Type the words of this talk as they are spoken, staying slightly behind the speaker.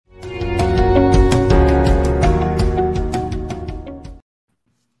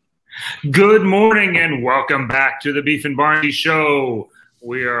Good morning and welcome back to the Beef and Barnzy Show.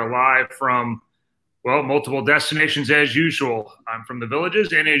 We are live from, well, multiple destinations as usual. I'm from the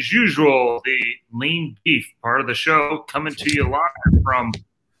Villages, and as usual, the lean beef part of the show coming to you live from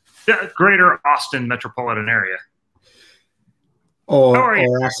the greater Austin metropolitan area. Or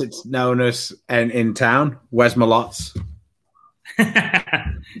as it's known as in town, Wes Malots.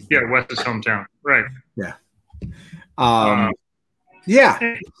 Yeah, Wes's hometown. Right. Yeah.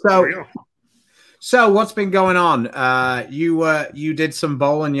 Yeah. So what's been going on? You did some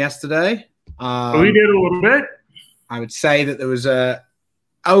bowling yesterday. We did a little bit. I would say that there was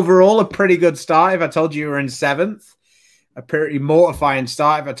overall a pretty good start. If I told you were in seventh, a pretty mortifying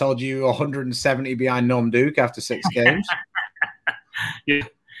start. If I told you 170 behind Norm Duke after 6 games. Yeah.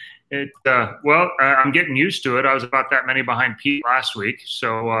 Well, I'm getting used to it. I was about that many behind Pete last week,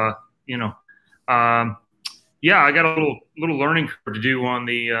 so yeah, I got a little learning curve to do on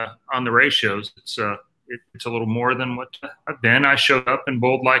the ratios. It's a little more than what I've been. I showed up and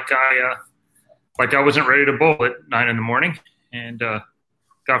bowled like I wasn't ready to bowl at 9 in the morning, and got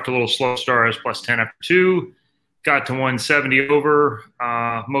off to a little slow start. I was plus 10 after 2, got to 170 over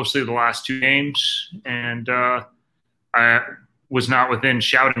mostly the last 2 games, and I was not within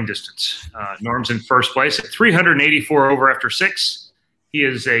shouting distance. Norm's in first place at 384 over after 6. He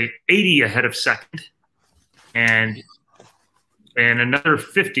is 80 ahead of second. And another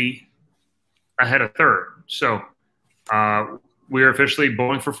 50 ahead of third. So we are officially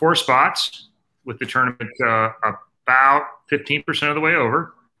bowling for 4 spots with the tournament about 15% of the way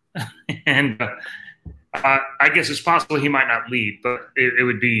over. And I guess it's possible he might not lead, but it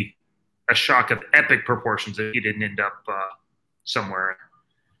would be a shock of epic proportions if he didn't end up somewhere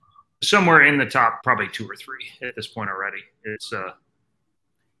in the top, probably 2 or 3 at this point already. It's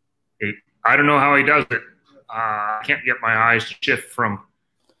I don't know how he does it. I can't get my eyes to shift from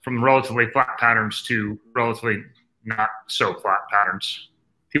relatively flat patterns to relatively not so flat patterns.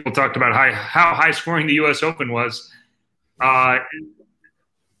 People talked about how high scoring the U.S. Open was. Not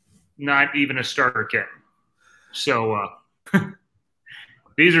even a starter kit. So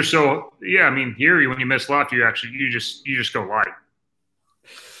these are so, yeah. I mean, here when you miss left, you just go light.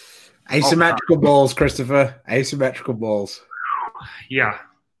 Asymmetrical balls, Christopher. Asymmetrical balls. Yeah.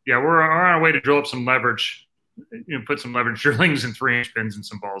 We're on our way to drill up some leverage. Put some leverage drillings and 3-inch pins and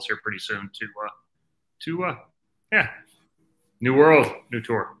some balls here pretty soon to new world, new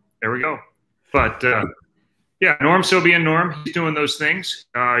tour. There we go. But yeah, Norm's still being Norm. He's doing those things.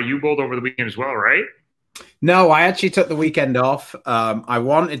 You bowled over the weekend as well, right? No, I actually took the weekend off. I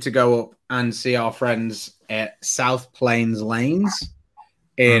wanted to go up and see our friends at South Plains Lanes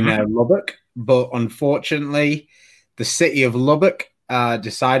in Lubbock, but unfortunately, the city of Lubbock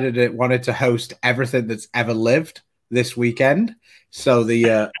decided it wanted to host everything that's ever lived this weekend. So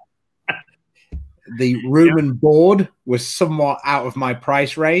the room and board was somewhat out of my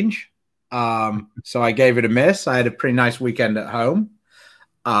price range. So I gave it a miss. I had a pretty nice weekend at home.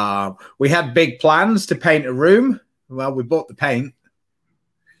 We had big plans to paint a room. Well, we bought the paint.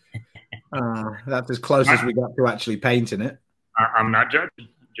 That's as close as we got to actually painting it. I'm not judging.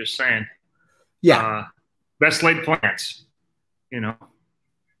 I'm just saying. Yeah. Best laid plans.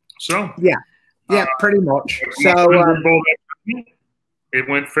 So yeah, pretty much. So it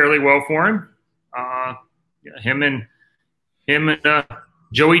went fairly well for him. Him and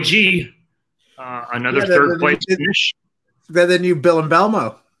Joey G, another third place finish. They're the new Bill and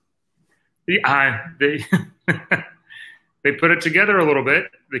Belmo. Yeah, they put it together a little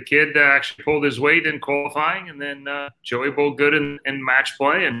bit. The kid actually pulled his weight in qualifying, and then Joey bowled good in match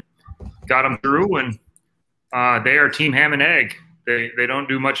play and got him through. And they are team ham and egg. They don't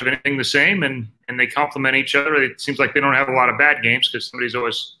do much of anything the same, and they complement each other. It seems like they don't have a lot of bad games because somebody's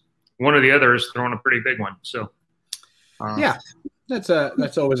always one or the other is throwing a pretty big one. So yeah, that's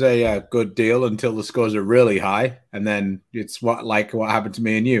always a good deal until the scores are really high, and then it's what happened to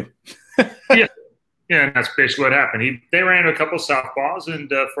me and you. yeah, and that's basically what happened. They ran a couple southpaws,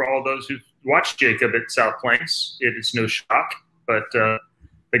 and for all those who watched Jacob at South Plains, it's no shock. But the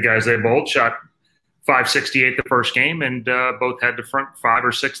guys they bowled shot 568 the first game, and both had the front 5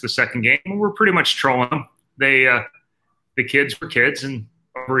 or 6 the second game. And we're pretty much trolling them. The kids were kids and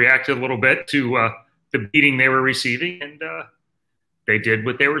reacted a little bit to the beating they were receiving, and they did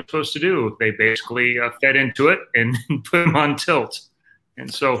what they were supposed to do. They basically fed into it and put them on tilt.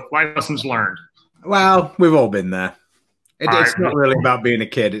 And so life lessons learned. Well, we've all been there. It's not really about being a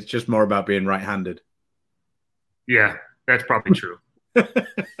kid. It's just more about being right-handed. Yeah, that's probably true.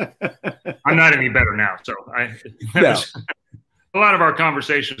 I'm not any better now, so a lot of our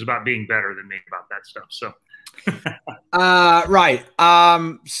conversations about being better than me about that stuff. So right.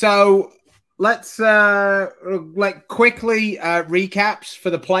 So let's like quickly recaps for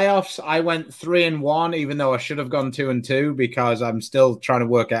the playoffs. I went 3-1, even though I should have gone 2-2 because I'm still trying to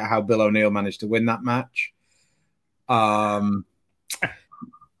work out how Bill O'Neill managed to win that match.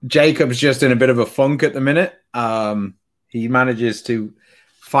 Jacob's just in a bit of a funk at the minute. He manages to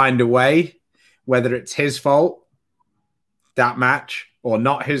find a way, whether it's his fault, that match, or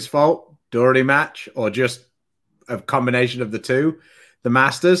not his fault, Doherty match, or just a combination of the two, the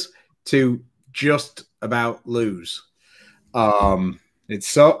Masters, to just about lose. It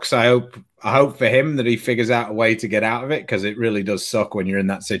sucks. I hope for him that he figures out a way to get out of it, because it really does suck when you're in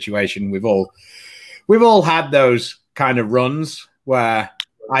that situation. We've all had those kind of runs where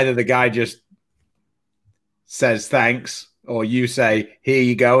either the guy just says thanks, or you say, here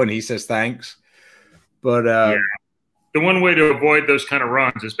you go, and he says thanks. But yeah. The one way to avoid those kind of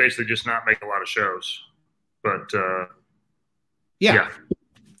runs is basically just not make a lot of shows. But yeah.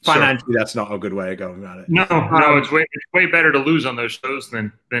 Financially, that's not a good way of going about it. No, it's way better to lose on those shows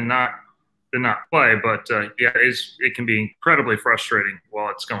than not play. But yeah, it can be incredibly frustrating while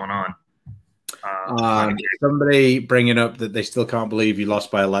it's going on. Somebody bringing up that they still can't believe you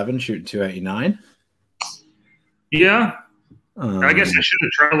lost by 11, shooting 289. Yeah, I guess I should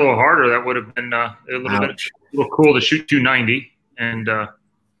have tried a little harder. That would have been a little cool to shoot 290 and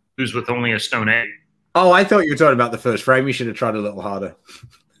lose with only a stone 8. Oh, I thought you were talking about the first frame. You should have tried a little harder.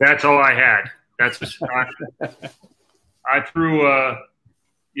 That's all I had. I threw.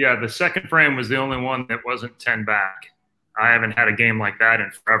 The second frame was the only one that wasn't 10 back. I haven't had a game like that in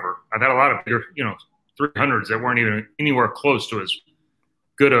forever. I've had a lot of bigger, 300s that weren't even anywhere close to as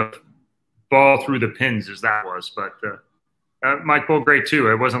good a ball through the pins as that was. But Mike bowled great too.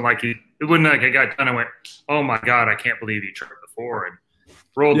 It wasn't like it wasn't like I got done and went, oh my God, I can't believe he tried the 4 and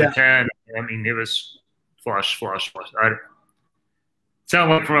rolled the 10. I mean, it was flush. It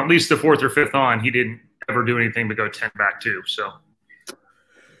sounded like from at least the 4th or 5th on, he didn't ever do anything but go 10 back too. So.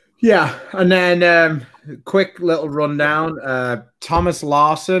 Yeah, and then quick little rundown. Thomas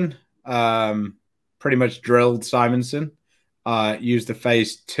Larson pretty much drilled Simonson. Used the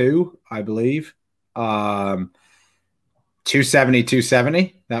phase 2, I believe.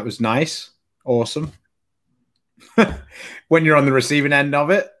 270. That was nice. Awesome. When you're on the receiving end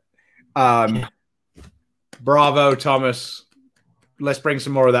of it. Bravo, Thomas. Let's bring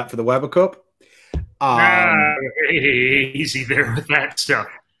some more of that for the Weber Cup. Easy there with that stuff.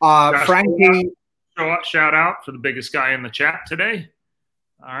 Frankie, shout out for the biggest guy in the chat today.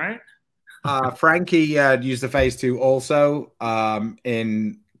 All right. Frankie used the phase 2 also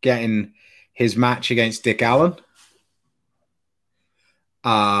in getting his match against Dick Allen.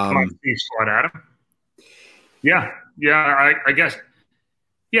 Squad Adam. Yeah. I guess.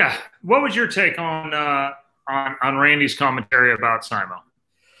 Yeah. What was your take on Randy's commentary about Simo?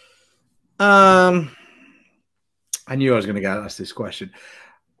 I knew I was going to get asked this question.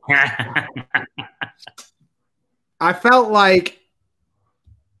 I felt like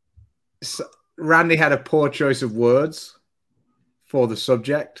Randy had a poor choice of words for the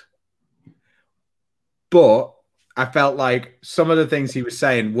subject, but I felt like some of the things he was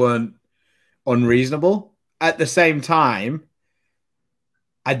saying weren't unreasonable. At the same time,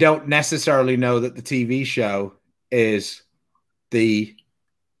 I don't necessarily know that the TV show is the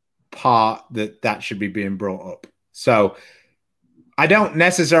part that should be being brought up. So I don't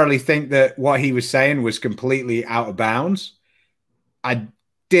necessarily think that what he was saying was completely out of bounds. I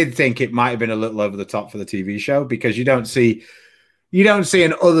did think it might have been a little over the top for the TV show, because you don't see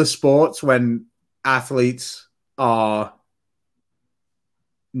in other sports when athletes are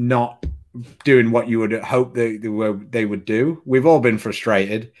not doing what you would hope they would do. We've all been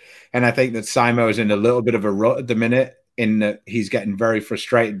frustrated, and I think that Simo is in a little bit of a rut at the minute, in that he's getting very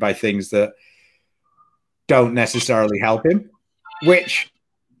frustrated by things that don't necessarily help him. Which,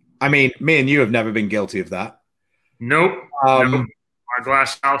 I mean, me and you have never been guilty of that. Nope. Nope. Our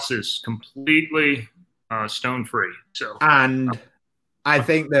glass house is completely stone free. So, and I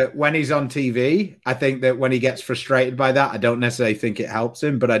think that when he's on TV, I think that when he gets frustrated by that, I don't necessarily think it helps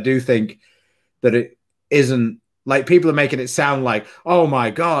him, but I do think that it isn't like people are making it sound like, oh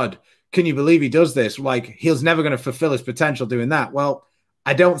my God, can you believe he does this? Like he's never going to fulfill his potential doing that. Well,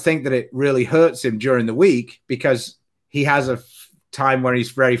 I don't think that it really hurts him during the week, because he has a time where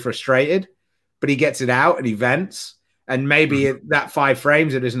he's very frustrated, but he gets it out and he vents, and maybe that 5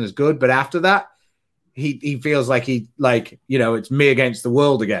 frames it isn't as good, but after that he feels like it's me against the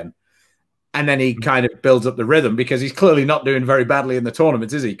world again, and then he kind of builds up the rhythm, because he's clearly not doing very badly in the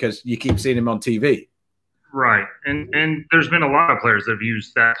tournaments, is he? Because you keep seeing him on TV, right? And there's been a lot of players that have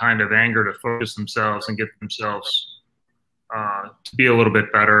used that kind of anger to focus themselves and get themselves to be a little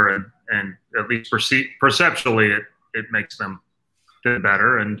bit better, and at least perceptually, it makes them fit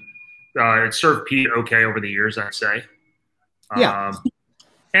better. And it served Pete okay over the years, I'd say. Yeah.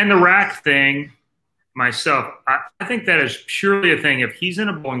 And the rack thing, myself, I think that is purely a thing. If he's in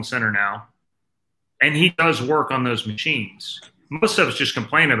a bowling center now, and he does work on those machines, most of us just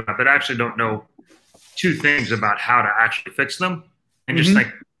complain about it, but actually don't know two things about how to actually fix them, and just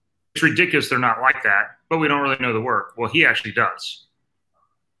think it's ridiculous they're not like that, but we don't really know the work. Well, he actually does.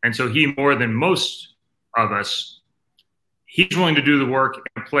 And so he, more than most of us, he's willing to do the work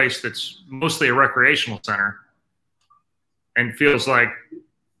in a place that's mostly a recreational center and feels like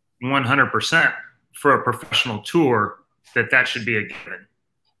 100% for a professional tour that should be a given.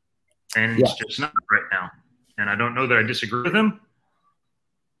 And it's just not right now. And I don't know that I disagree with him.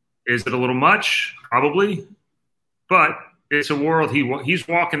 Is it a little much? Probably. But it's a world he's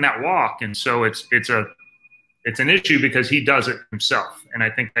walking that walk. And so it's an issue because he does it himself. And I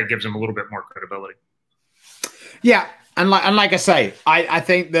think that gives him a little bit more credibility. Yeah. And like I say, I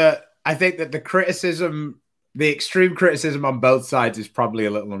think that the criticism, the extreme criticism on both sides is probably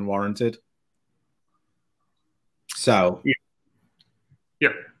a little unwarranted. So yeah.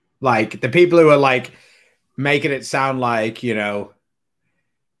 Like the people who are like making it sound like, you know,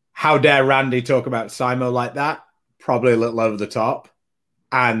 how dare Randy talk about Simo like that? Probably a little over the top.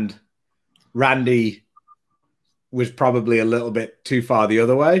 And Randy was probably a little bit too far the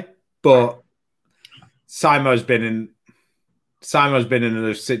other way. But Simo's been in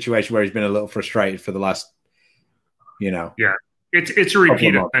a situation where he's been a little frustrated for the last, you know. Yeah. It's a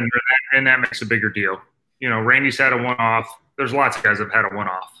repeat offender, and that makes a bigger deal. You know, Randy's had a one-off. There's lots of guys that have had a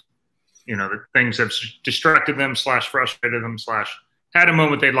one-off. You know, that things have distracted them / frustrated them / had a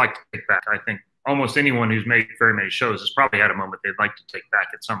moment they'd like to take back. I think almost anyone who's made very many shows has probably had a moment they'd like to take back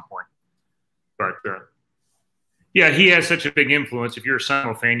at some point. But, yeah, he has such a big influence. If you're a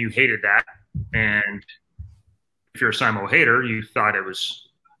Simo fan, you hated that. And if you're a Simo hater, you thought it was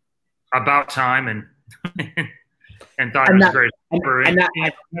about time and thought it was great. And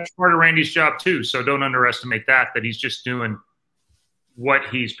that's part of Randy's job, too. So don't underestimate that he's just doing what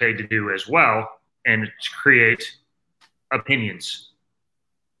he's paid to do as well, and to create opinions.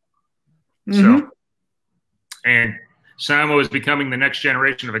 So, and Simo is becoming the next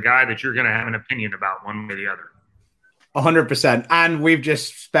generation of a guy that you're going to have an opinion about one way or the other. 100%. And we've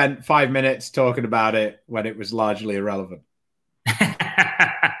just spent 5 minutes talking about it when it was largely irrelevant.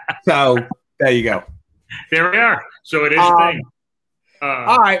 So there you go. There we are. So it is a thing.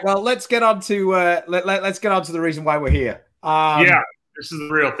 All right. Well, let's get on to let's get on to the reason why we're here. Yeah, this is the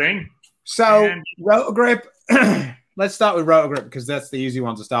real thing. So Rotogrip. Let's start with Rotogrip because that's the easy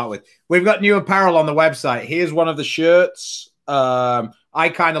one to start with. We've got new apparel on the website. Here's one of the shirts. I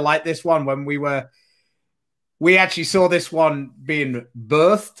kind of like this one. When we actually saw this one being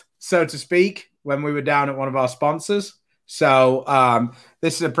birthed, so to speak, when we were down at one of our sponsors. So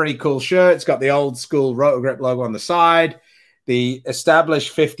this is a pretty cool shirt. It's got the old school Rotogrip logo on the side, the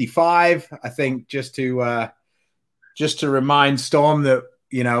established 55. I think just to remind Storm that,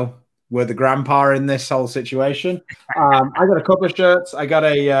 you know, we're the grandpa in this whole situation. I got a couple of shirts. I got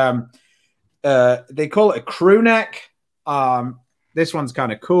a they call it a crew neck. This one's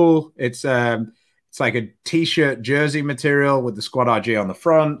kind of cool. It's like a t-shirt jersey material with the Squad RG on the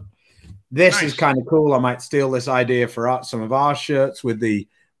front. This is kind of cool. I might steal this idea for some of our shirts with the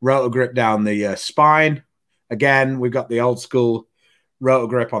Rotogrip down the spine. Again, we've got the old school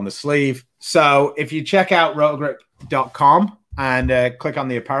Rotogrip on the sleeve. So if you check out rotogrip.com and click on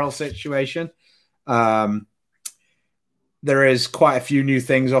the apparel situation, there is quite a few new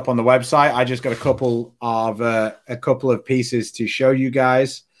things up on the website. I just got a couple of pieces to show you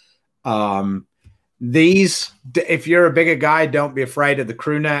guys. These, if you're a bigger guy, don't be afraid of the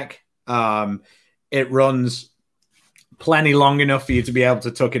crew neck. It runs plenty long enough for you to be able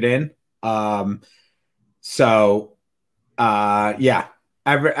to tuck it in. Yeah,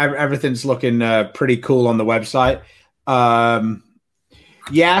 everything's looking pretty cool on the website.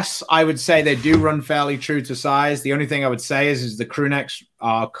 Yes, I would say they do run fairly true to size. The only thing I would say is the crew necks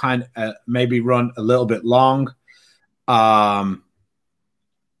are kind of maybe run a little bit long.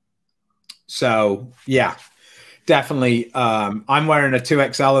 So yeah, definitely. I'm wearing a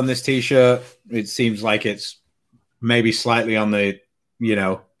 2XL in this t-shirt. It seems like it's maybe slightly on the, you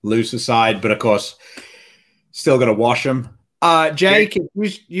know, looser side, but of course, still got to wash them. Jake,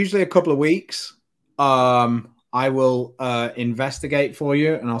 it's usually a couple of weeks. I will investigate for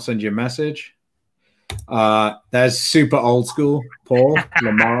you, and I'll send you a message. There's super old school, Paul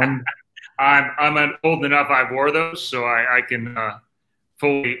Lamond. I'm old enough. I wore those, so I can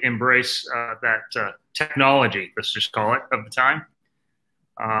fully embrace that technology. Let's just call it of the time.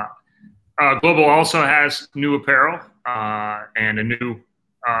 Global also has new apparel and a new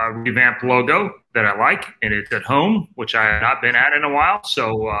revamped logo that I like, and it's at home, which I have not been at in a while.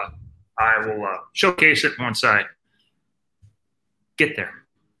 So I will showcase it once I get there.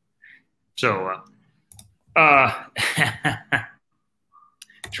 So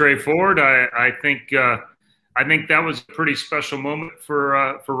Trey Ford, I think that was a pretty special moment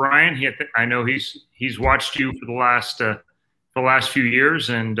for Ryan. I know he's watched you for the last few years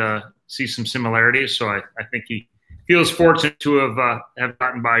and sees some similarities. So I think he feels fortunate to have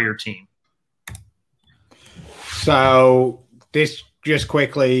gotten by your team. So this just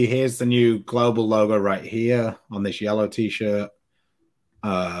quickly, here's the new global logo right here on this yellow T-shirt.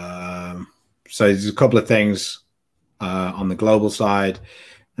 So there's a couple of things on the global side,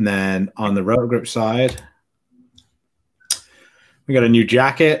 and then on the Road Grip side, we got a new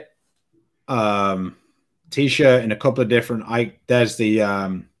jacket, T-shirt in a couple of different. There's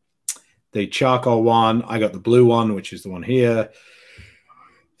the charcoal one. I got the blue one, which is the one here.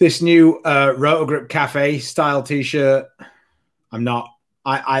 This new Roto Grip Cafe style T-shirt. I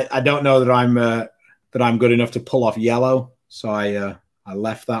don't know that I'm good enough to pull off yellow, so I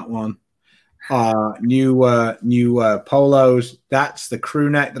left that one. New polos. That's the crew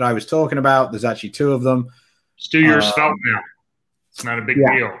neck that I was talking about. There's actually two of them. Stu, yours felt now. It's not a big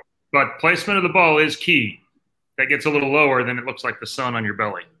deal, but placement of the ball is key. That gets a little lower, then it looks like the sun on your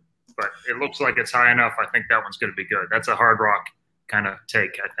belly, but it looks like it's high enough. I think that one's going to be good. That's a hard rock kind of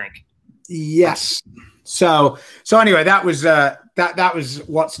take, I think. Yes. So anyway, that was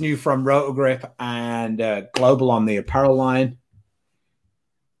what's new from Roto Grip and Global on the apparel line.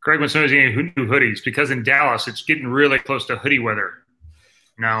 Craig was saying new hoodies because in Dallas it's getting really close to hoodie weather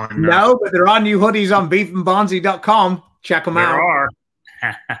now. And, no, but there are new hoodies on beefandbarnzy.com. Check them out. There are.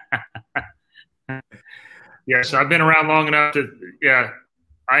 Yes, I've been around long enough to. Yeah,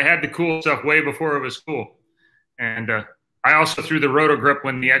 I had the cool stuff way before it was cool, and I also threw the Roto Grip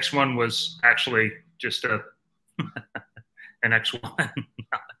when the X1 was actually just an X1,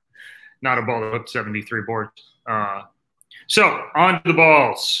 not a ball that hooked 73 boards. So on to the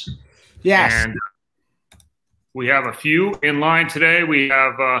balls. Yes. And we have a few in line today. We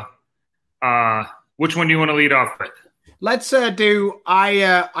have which one do you want to lead off with? Let's do.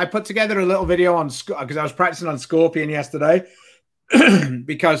 I put together a little video on because I was practicing on Scorpion yesterday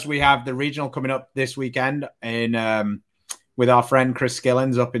because we have the regional coming up this weekend in with our friend Chris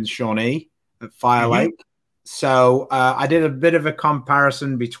Skillins up in Shawnee at Fire Lake. So I did a bit of a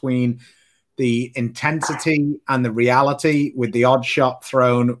comparison between the intensity and the reality with the odd shot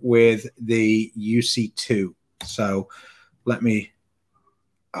thrown with the UC2. So let me.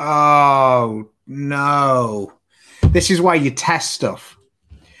 Oh no. This is why you test stuff.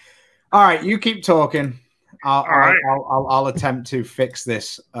 All right, you keep talking. I'll attempt to fix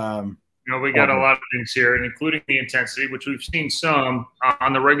this. We got a lot of things here, including the intensity, which we've seen some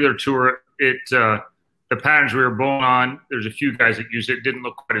on the regular tour. The patterns we were bowling on, there's a few guys that used it. Didn't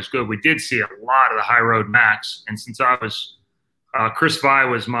look quite as good. We did see a lot of the Hyroad Max, and since I was Chris Vi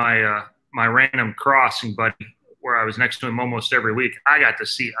was my random crossing buddy, where I was next to him almost every week, I got to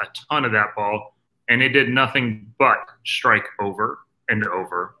see a ton of that ball. And it did nothing but strike over and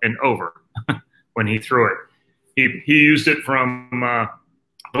over and over when he threw it. He used it from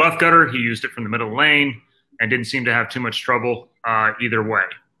the left gutter. He used it from the middle lane and didn't seem to have too much trouble either way.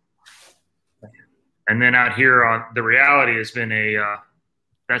 And then out here, the reality has been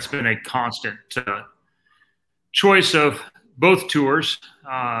that's been a constant choice of both tours.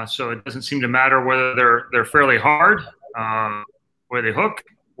 So it doesn't seem to matter whether they're fairly hard, where they hook,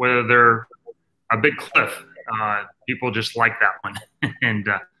 whether they're a big cliff. People just like that one, and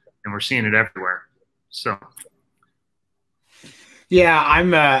we're seeing it everywhere. So, yeah,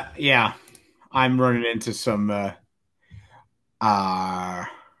 I'm running into some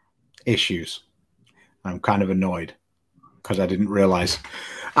issues. I'm kind of annoyed because I didn't realize,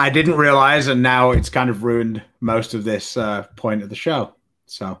 and now it's kind of ruined most of this point of the show.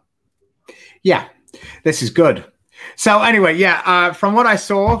 So, yeah, this is good. So anyway, from what I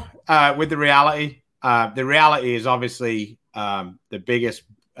saw. With the reality is obviously the biggest.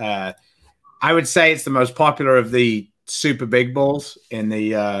 I would say it's the most popular of the super big balls in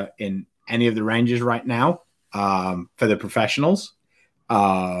any of the ranges right now for the professionals.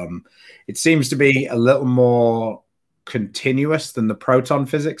 It seems to be a little more continuous than the proton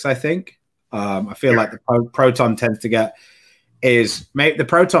physics. I think. I feel like the proton tends to get the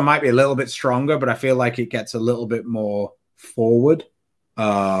proton might be a little bit stronger, but I feel like it gets a little bit more forward.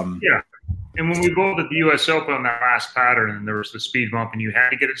 Yeah, and when we bowled at the U.S. Open on that last pattern, and there was the speed bump, and you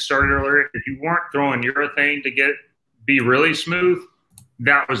had to get it started earlier. If you weren't throwing urethane to be really smooth,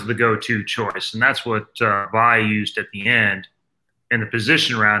 that was the go-to choice, and that's what Vi used at the end in the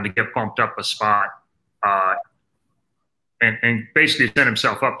position round to get bumped up a spot, and basically set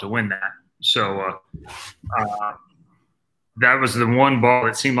himself up to win that. So that was the one ball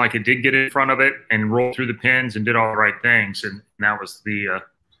that seemed like it did get in front of it and roll through the pins and did all the right things, and that was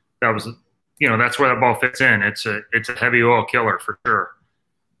that's where that ball fits in. It's a heavy oil killer for sure.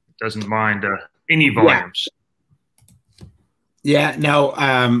 It doesn't mind any volumes. Yeah, no,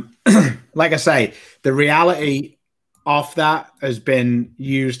 like I say, the reality of that has been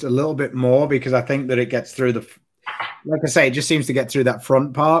used a little bit more because I think that it gets through like I say, it just seems to get through that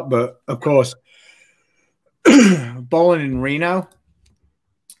front part. But of course, bowling in Reno,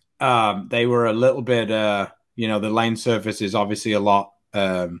 they were a little bit, the lane surface is obviously a lot,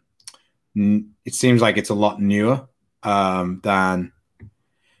 it seems like it's a lot newer than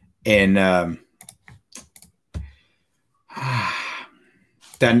in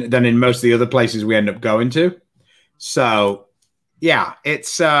than in most of the other places we end up going to. So yeah,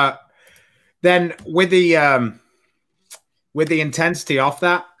 it's then with the intensity of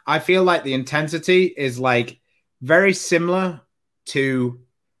that, I feel like the intensity is like very similar to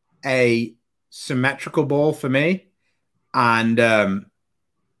a symmetrical ball for me. And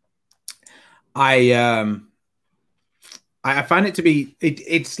I find it to be,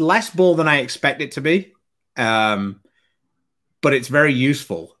 it's less ball than I expect it to be. But it's very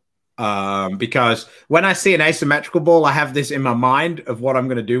useful because when I see an asymmetrical ball, I have this in my mind of what I'm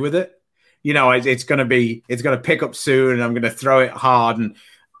going to do with it. It's going to pick up soon and I'm going to throw it hard. And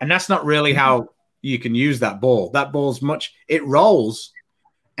that's not really how you can use that ball. That ball's it rolls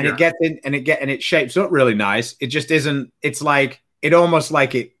and it gets in and it shapes up really nice. It just isn't, it's like, it almost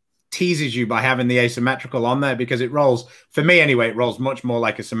like it teases you by having the asymmetrical on there because it rolls, for me anyway, it rolls much more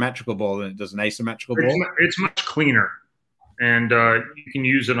like a symmetrical ball than it does an asymmetrical ball. It's much cleaner. And you can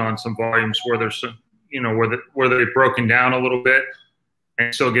use it on some volumes where there's some, where they've broken down a little bit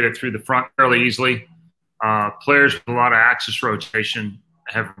and still get it through the front fairly easily. Players with a lot of axis rotation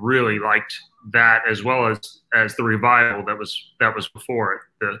have really liked that, as well as the revival that was before it,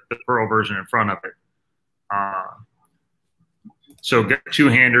 the Pearl version in front of it. So get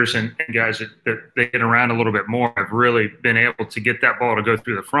two-handers and guys that they get around a little bit more have really been able to get that ball to go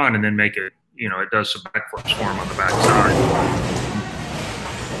through the front and then make it, it does some backflips for him on the backside.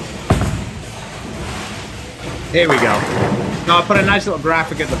 Here we go. Now I put a nice little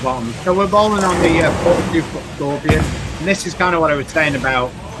graphic at the bottom. So we're bowling on the 42-foot Scorpion, and this is kind of what I was saying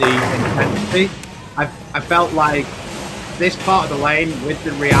about the intensity. I felt like this part of the lane, with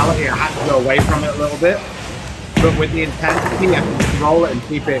the reality, I had to go away from it a little bit. But with the intensity, I can control it and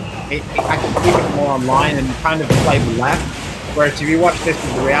keep it. I can keep it more online and kind of play the left. Whereas if you watch this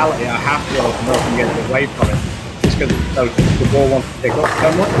with the reality, I have to open up and get away from it, just because the ball wants to pick up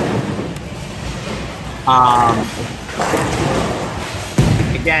so much.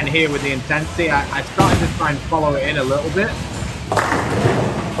 Again, here with the intensity, I started to try and follow it in a little bit,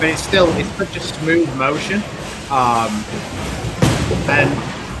 but it's such a smooth motion, and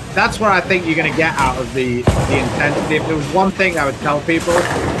that's what I think you're going to get out of the intensity. If there was one thing I would tell people,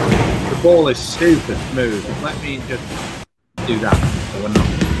 the ball is super smooth. Let me just do that so we're not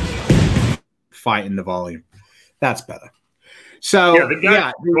fighting the volume. That's better. So yeah, the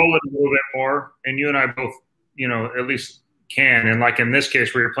guys roll it a little bit more, and you and I both, at least can. And like in this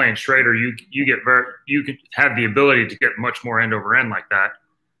case where you're playing straighter, you can have the ability to get much more end over end like that,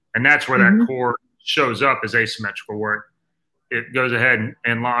 and that's where that core shows up as asymmetrical, where it goes ahead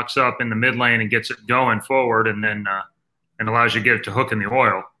and locks up in the mid lane and gets it going forward, and then and allows you to get it to hook in the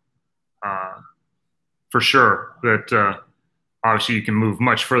oil. For sure, that obviously you can move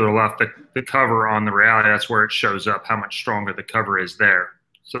much further left. The cover on the reality, that's where it shows up how much stronger the cover is there.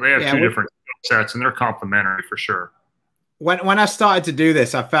 So they have two different sets, and they're complementary for sure. When I started to do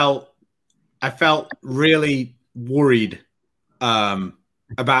this, I felt really worried about,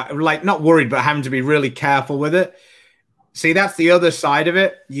 like, not worried, but having to be really careful with it. See, that's the other side of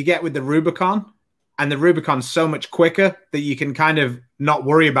it. You get with the Rubicon, and the Rubicon's so much quicker that you can kind of not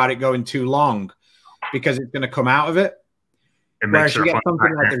worry about it going too long because it's going to come out of it. Whereas you get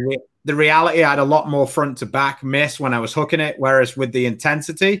something like the reality, I had a lot more front to back miss when I was hooking it. Whereas with the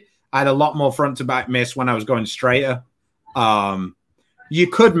intensity, I had a lot more front to back miss when I was going straighter. You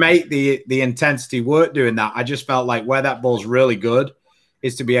could make the intensity work doing that. I just felt like where that ball's really good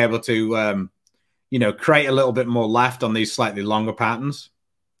is to be able to, create a little bit more left on these slightly longer patterns.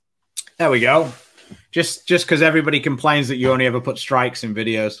 There we go. Just because everybody complains that you only ever put strikes in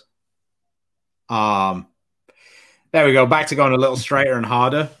videos. There we go. Back to going a little straighter and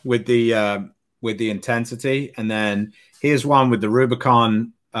harder with the with the intensity. And then here's one with the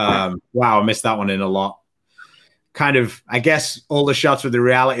Rubicon. Wow, I missed that one in a lot. Kind of, I guess all the shots with the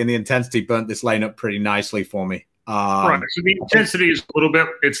reality and the intensity burnt this lane up pretty nicely for me. Right. So the intensity is a little bit,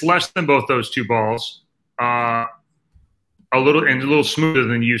 it's less than both those two balls. A little smoother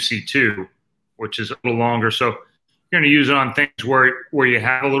than UC2, which is a little longer. So you're going to use it on things where you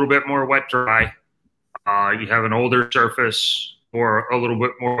have a little bit more wet dry. You have an older surface or a little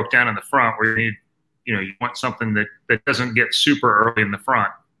bit more down in the front where you need, you want something that doesn't get super early in the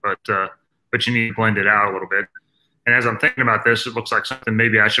front, but you need to blend it out a little bit. And as I'm thinking about this, it looks like something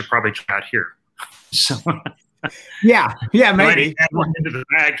maybe I should probably try out here. So yeah, maybe add one into the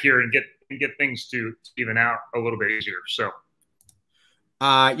bag here and get things to even out a little bit easier. So.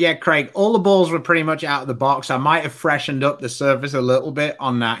 Yeah, Craig, all the balls were pretty much out of the box. I might have freshened up the surface a little bit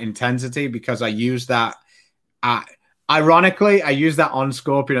on that intensity because I used that. Ironically, I used that on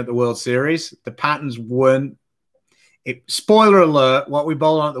Scorpion at the World Series. The patterns weren't. Spoiler alert: what we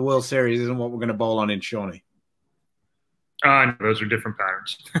bowl on at the World Series isn't what we're going to bowl on in Shawnee. No, those are different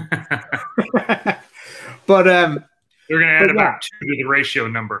patterns. But they're going to add about 2 to the ratio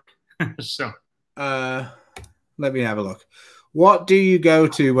number. So, let me have a look. What do you go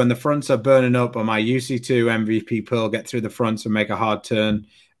to when the fronts are burning up on my UC2 MVP Pearl, get through the fronts and make a hard turn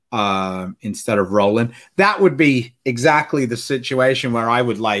instead of rolling? That would be exactly the situation where I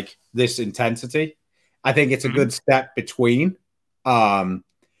would like this intensity. I think it's a good step between.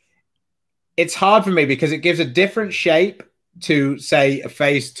 It's hard for me because it gives a different shape to, say, a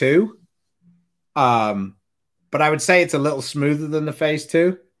phase 2. But I would say it's a little smoother than the phase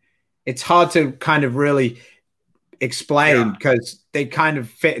 2. It's hard to kind of really explain because they kind of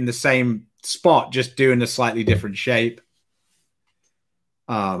fit in the same spot, just doing a slightly different shape.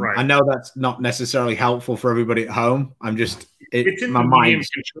 Right. I know that's not necessarily helpful for everybody at home. It's in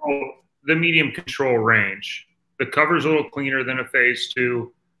the medium control range. The cover's a little cleaner than a phase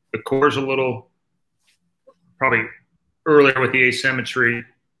 2. The core's a little probably earlier with the asymmetry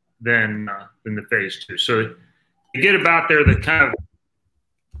than the phase 2. So you get about there,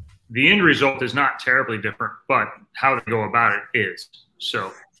 the end result is not terribly different, but how to go about it is.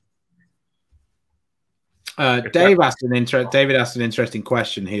 So David asked an interesting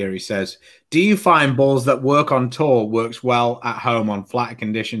question here. He says, do you find balls that work on tour works well at home on flatter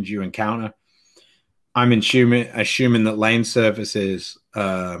conditions you encounter? I'm assuming that lane surfaces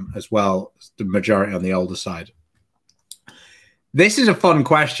as well, the majority on the older side. This is a fun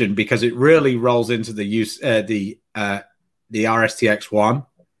question because it really rolls into the RSTX1,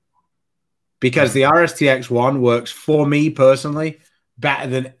 because the RSTX1 works for me personally better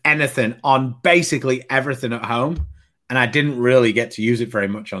than anything on basically everything at home, and I didn't really get to use it very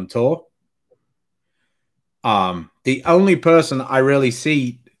much on tour. The only person I really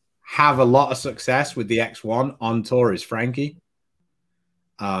see have a lot of success with the X1 on tour is Frankie.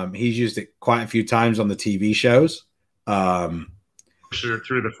 He's used it quite a few times on the TV shows. Pushes it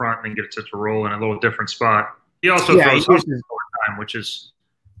through the front and gets it to roll in a little different spot. He also throws all the time, which is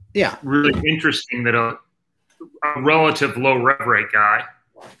really interesting that a relative low rev rate guy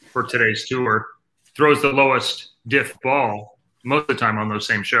for today's tour throws the lowest diff ball most of the time on those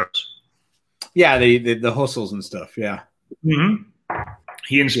same shows. Yeah, the hustles and stuff. Yeah.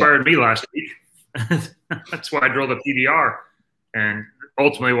 He inspired me last week. That's why I drove the PDR, and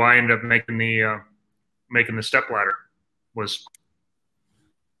ultimately why I ended up making the step ladder. Was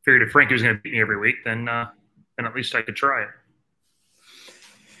figured if Frankie was going to beat me every week, then at least I could try it.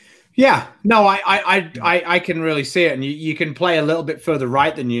 Yeah, no, I can really see it, and you can play a little bit further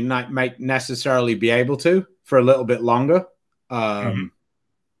right than you might necessarily be able to for a little bit longer. He's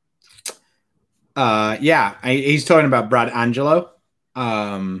talking about Brad Angelo.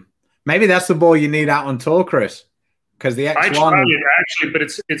 Maybe that's the ball you need out on tour, Chris, because the X1 I tried it actually, but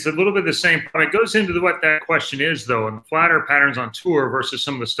it's a little bit the same. It goes into what that question is though, and the flatter patterns on tour versus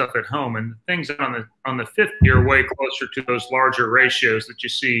some of the stuff at home, and the things on the 50 are way closer to those larger ratios that you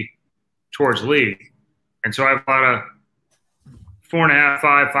see towards league. And so I have a lot of 4.5,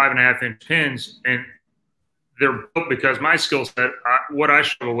 5.5 inch pins, and they're built because my skill set, what I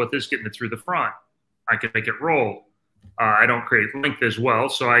struggle with is getting it through the front. I can make it roll. I don't create length as well,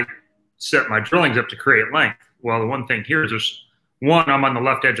 so I set my drillings up to create length. Well, the one thing here is I'm on the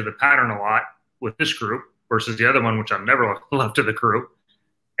left edge of the pattern a lot with this group versus the other one, which I'm never left of the group.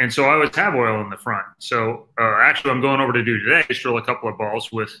 And so I always have oil in the front. So actually what I'm going over to do today is drill a couple of balls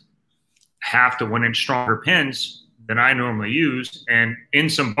with 1/2 to 1 inch stronger pins than I normally use, and in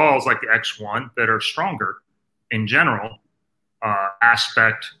some balls like the X1 that are stronger in general,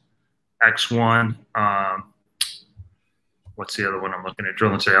 Aspect, X1, what's the other one I'm looking at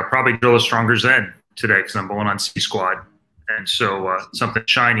drilling today? I'll probably drill a stronger Zen today because I'm going on C squad, and so something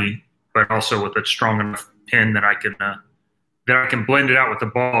shiny, but also with a strong enough pin that I can blend it out with the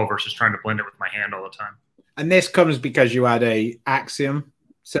ball versus trying to blend it with my hand all the time. And this comes because you had a Axiom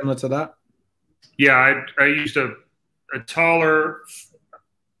similar to that? Yeah, I used a taller,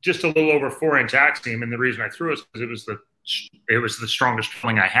 just a little over 4-inch Axiom, and the reason I threw it was because it was the strongest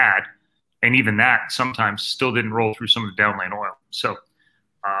drilling I had, and even that sometimes still didn't roll through some of the downlane oil. So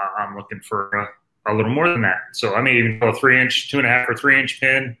I'm looking for a little more than that. So I may even go a 3-inch, 2.5 or 3-inch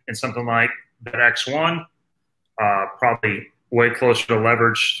pin and something like that X1, probably way closer to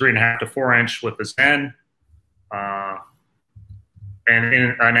leverage 3.5 to 4-inch with the Zen, and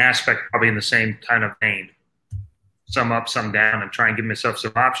in an aspect probably in the same kind of vein, some up, some down, and try and give myself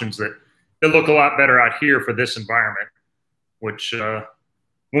some options that look a lot better out here for this environment. Which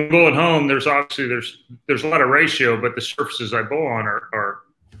when going home, there's obviously there's a lot of ratio, but the surfaces I bowl on are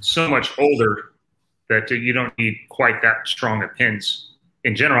so much older that you don't need quite that strong of pins.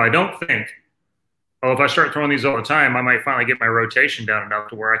 In general, I don't think. Well, if I start throwing these all the time, I might finally get my rotation down enough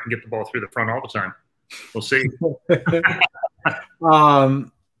to where I can get the ball through the front all the time. We'll see.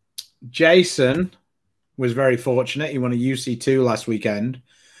 Jason was very fortunate. He won a UC2 last weekend.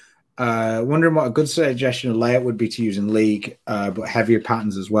 Wondering what a good suggestion of layout would be to use in league, but heavier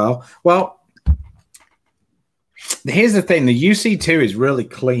patterns as well. Well, here's the thing. The UC2 is really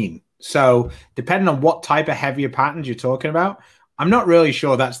clean. So depending on what type of heavier patterns you're talking about, I'm not really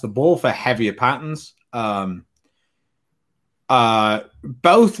sure that's the ball for heavier patterns.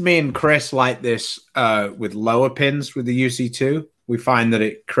 Both me and Chris like this with lower pins with the UC2. We find that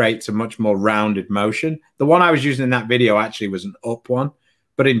it creates a much more rounded motion. The one I was using in that video actually was an up one.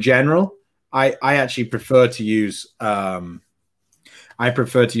 But in general, I actually prefer to use the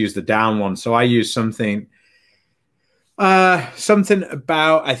down one. So I use something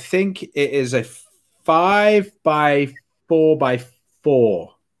about, I think it is a 5 by 4 by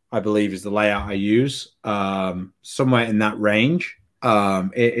 4, I believe is the layout I use, somewhere in that range.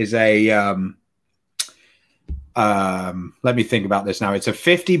 It is a let me think about this now. It's a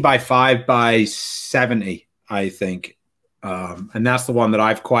 50 by 5 by 70, I think. And that's the one that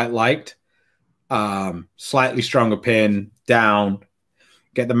I've quite liked. Slightly stronger pin, down,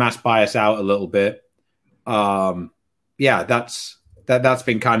 get the mass bias out a little bit. Yeah, that's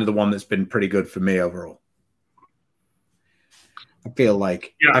been kind of the one that's been pretty good for me overall. I feel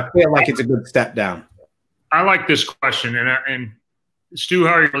like it's a good step down. I like this question, and Stu,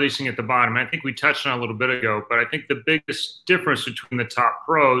 how are you releasing at the bottom? I think we touched on it a little bit ago, but I think the biggest difference between the top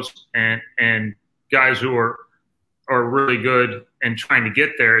pros and guys who are really good and trying to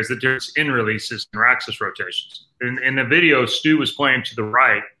get there is the difference in releases and axis rotations. In the video, Stu was playing to the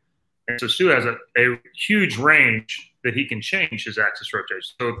right, and so Stu has a huge range that he can change his axis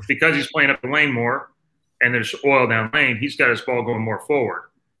rotation. So because he's playing up the lane more and there's oil down lane, he's got his ball going more forward.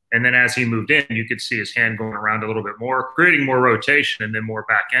 And then as he moved in, you could see his hand going around a little bit more, creating more rotation and then more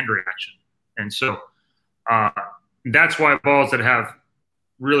back end reaction. And so that's why balls that have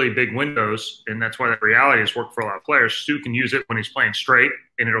really big windows, and that's why that reality has worked for a lot of players. Stu can use it when he's playing straight,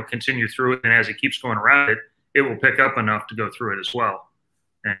 and it'll continue through it. And as he keeps going around it, it will pick up enough to go through it as well.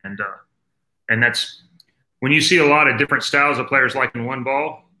 And that's when you see a lot of different styles of players like in one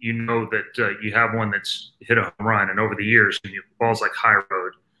ball, you know that you have one that's hit a home run. And over the years, balls like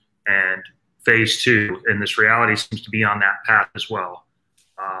Hyroad and Phase 2, and this reality seems to be on that path as well.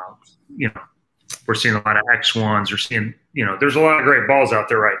 We're seeing a lot of X1s. We're seeing, there's a lot of great balls out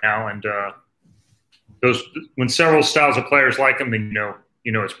there right now. And those, when several styles of players like them, then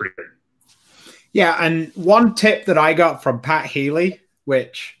you know it's pretty good. Yeah, and one tip that I got from Pat Healy,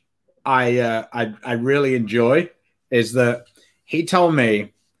 which I really enjoy, is that he told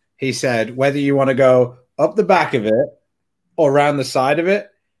me, he said, whether you want to go up the back of it or around the side of it,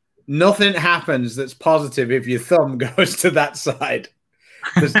 nothing happens that's positive if your thumb goes to that side.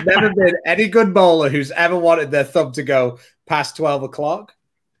 There's never been any good bowler who's ever wanted their thumb to go past 12 o'clock.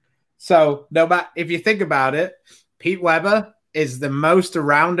 So no matter, if you think about it, Pete Weber is the most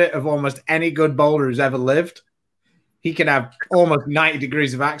around it of almost any good bowler who's ever lived. He can have almost 90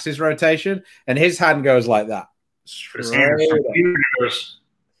 degrees of axis rotation, and his hand goes like that. There's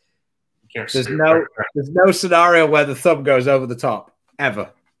no scenario where the thumb goes over the top,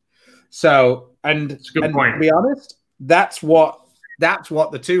 ever. So, and to be honest, that's what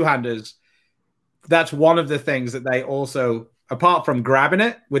the two-handers, that's one of the things that they also, apart from grabbing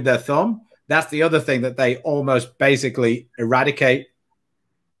it with their thumb, that's the other thing that they almost basically eradicate,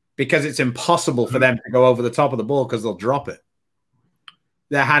 because it's impossible for them to go over the top of the ball because they'll drop it.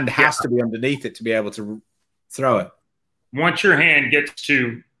 Their hand has to be underneath it to be able to throw it. once your hand gets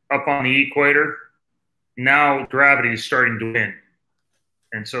to up on the equator, now gravity is starting to win.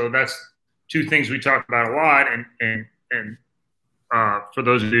 And so that's two things we talk about a lot. And for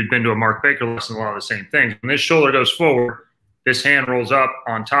those of you who've been to a Mark Baker lesson, a lot of the same things. When this shoulder goes forward, this hand rolls up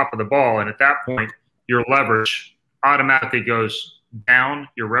on top of the ball. And at that point, your leverage automatically goes down.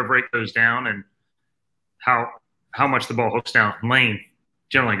 Your rev rate goes down. And how much the ball hooks down lane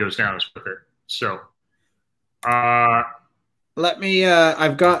generally goes down is with it. So let me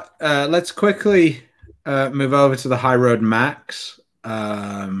I've got let's quickly move over to the Hyroad Max.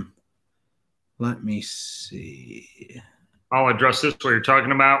 Let me see. I'll address this what you're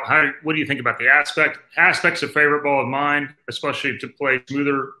talking about. What do you think about the aspects of favorite ball of mine, especially to play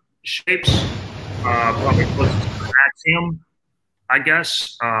smoother shapes? Probably closest to the axiom, I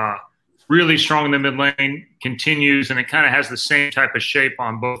guess. Really strong in the mid lane, continues, and it kind of has the same type of shape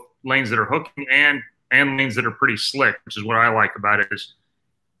on both lanes that are hooking and lanes that are pretty slick, which is what I like about it. Is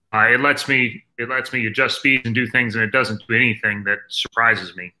it lets me adjust speeds and do things, and it doesn't do anything that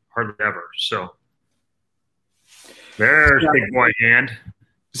surprises me hardly ever. So there's big boy hand.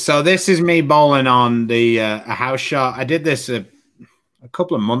 So this is me bowling on the a house shot. I did this a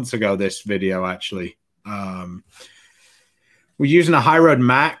couple of months ago. This video actually. We're using a Hyroad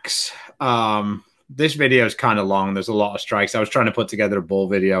Max. This video is kind of long. There's a lot of strikes. I was trying to put together a ball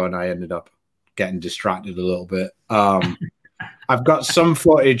video, and I ended up getting distracted a little bit. I've got some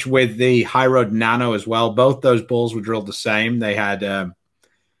footage with the Hyroad Nano as well. Both those balls were drilled the same. They had a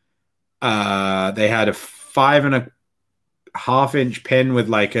 5.5 inch pin with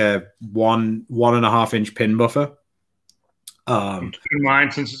like a 1.5 inch pin buffer. Keep in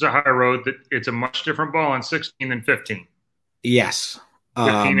mind, since it's a Hyroad, that it's a much different ball on 16 than 15. Yes.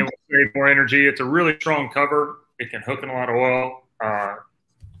 15, it will save more energy. It's a really strong cover. It can hook in a lot of oil.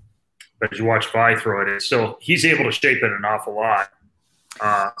 But as you watch Vi throw it, he's able to shape it an awful lot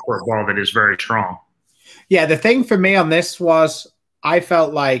for a ball that is very strong. Yeah, the thing for me on this was I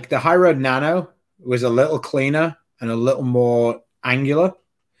felt like the Hyroad Nano was a little cleaner and a little more angular.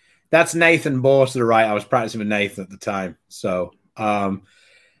 That's Nathan Bohr to the right. I was practicing with Nathan at the time. So, but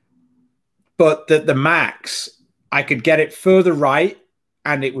the Max, I could get it further right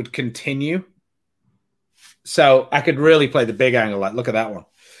and it would continue. So I could really play the big angle. Like, look at that one.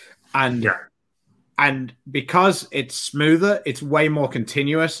 And because it's smoother, it's way more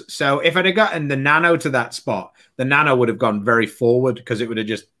continuous. So if I'd have gotten the Nano to that spot, the Nano would have gone very forward because it would have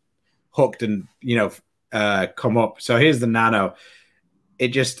just hooked and, come up. So here's the Nano. It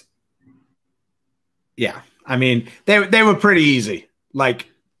just, yeah. I mean, they were pretty easy, like,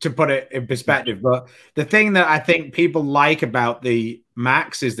 to put it in perspective. But the thing that I think people like about the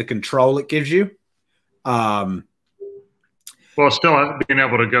Max is the control it gives you. Well, still being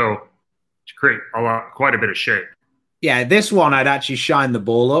able to go to create quite a bit of shape. Yeah, this one I'd actually shine the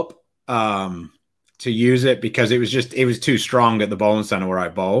ball up to use it because it was too strong at the bowling center where I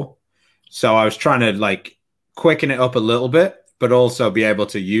bowl. So I was trying to like quicken it up a little bit, but also be able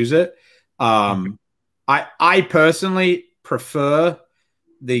to use it. I personally prefer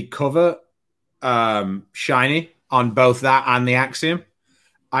the cover shiny on both that and the axiom.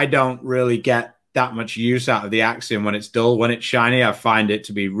 I don't really get that much use out of the axiom when it's dull. When it's shiny, I find it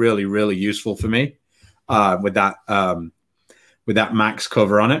to be really, really useful for me with that Max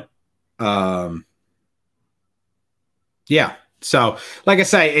cover on it. Yeah. So, like I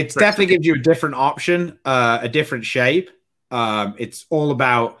say, it definitely gives you a different option, a different shape. It's all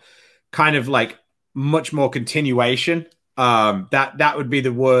about kind of like much more continuation. That would be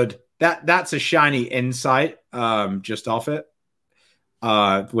the word. That's a shiny insight just off it.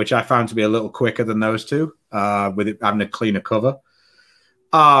 Which I found to be a little quicker than those two, with it having a cleaner cover.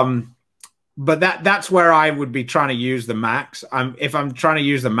 But that's where I would be trying to use the Max. If I'm trying to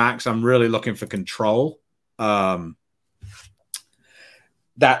use the Max, I'm really looking for control.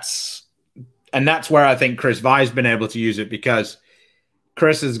 That's where I think Chris Vi's been able to use it because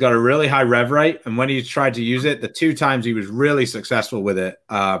Chris has got a really high rev rate, and when he's tried to use it, the 2 times he was really successful with it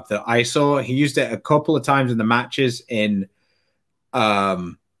that I saw, he used it a couple of times in the matches in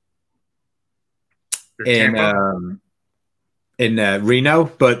Reno,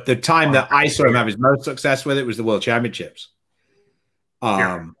 but the time that I saw him have his most success with it was the World Championships.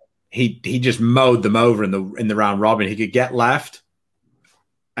 He just mowed them over in the round robin. He could get left,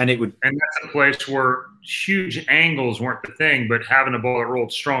 and that's a place where huge angles weren't the thing, but having a ball that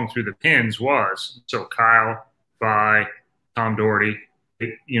rolled strong through the pins was. So Kyle, Vi, Tom Doherty,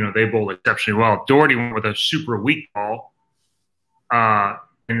 they bowled exceptionally well. Doherty went with a super weak ball.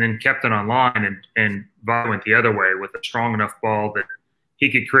 And then kept it on line, and Vi went the other way with a strong enough ball that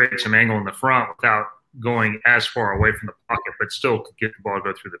he could create some angle in the front without going as far away from the pocket, but still could get the ball to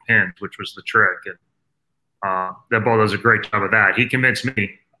go through the pins, which was the trick. And that ball does a great job of that. He convinced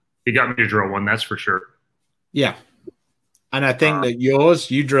me. He got me to drill one, that's for sure. Yeah. And I think that yours,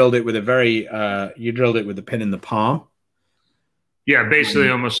 you drilled it with a very, you drilled it with the pin in the palm. Yeah, basically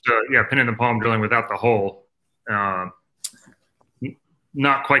almost, pin in the palm drilling without the hole.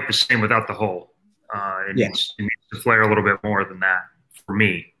 Not quite the same without the hole. It needs to flare a little bit more than that for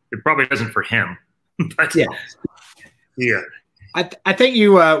me. It probably doesn't for him. But yeah. I think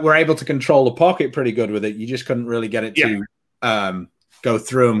you were able to control the pocket pretty good with it. You just couldn't really get it to go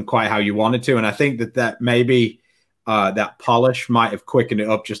through them quite how you wanted to. And I think that maybe that polish might have quickened it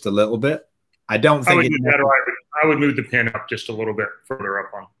up just a little bit. I don't think I would move the pin up just a little bit further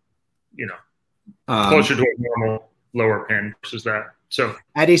up on, closer to a normal lower pin versus that. So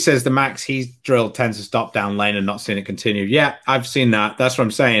Eddie says the Max he's drilled tends to stop down lane and not seen it continue. Yeah, I've seen that. That's what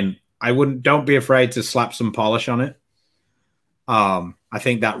I'm saying. Don't be afraid to slap some polish on it. I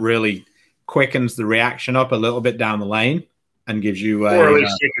think that really quickens the reaction up a little bit down the lane and gives you or at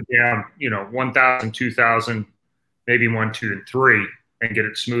least take it down, 1,000, 2,000, maybe 1, 2, and 3, and get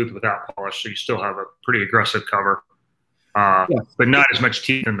it smooth without polish. So you still have a pretty aggressive cover, but not as much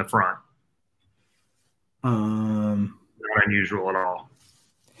teeth in the front. Not unusual at all.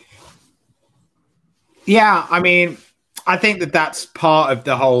 Yeah, I mean, I think that's part of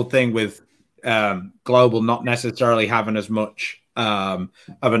the whole thing with Global not necessarily having as much of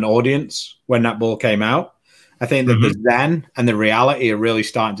an audience when that ball came out. I think that the Zen and the reality are really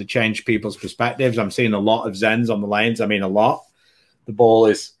starting to change people's perspectives. I'm seeing a lot of Zens on the lanes. I mean, a lot. The ball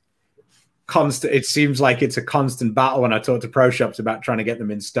is constant. It seems like it's a constant battle when I talk to pro shops about trying to get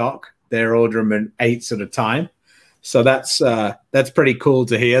them in stock. They're ordering them in 8s at a time. So that's pretty cool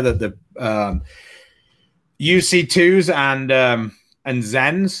to hear that the UC2s and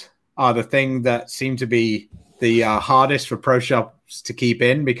Zens are the thing that seem to be the hardest for pro shops to keep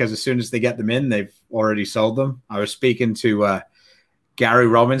in, because as soon as they get them in, they've already sold them. I was speaking to Gary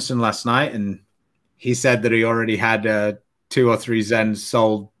Robinson last night, and he said that he already had 2 or 3 Zens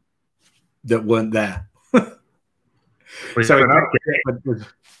sold that weren't there.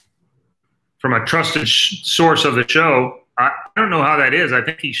 From a trusted source of the show, I don't know how that is. I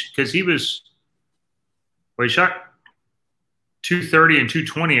think he shot 230 and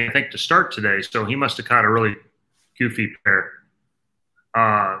 220, I think, to start today. So he must have caught a really goofy pair.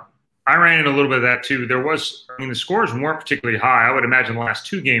 I ran in a little bit of that too. The scores weren't particularly high. I would imagine the last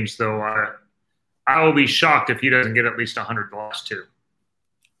 2 games, though, I will be shocked if he doesn't get at least 100 the last 2.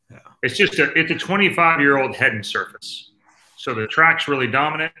 Yeah. It's a 25-year-old head and surface. So the track's really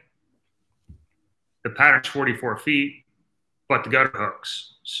dominant. The pattern's 44 feet, but the gutter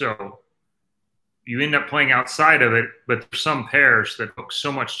hooks. So you end up playing outside of it, but there's some pairs that hook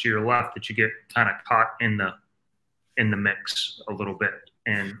so much to your left that you get kind of caught in the mix a little bit.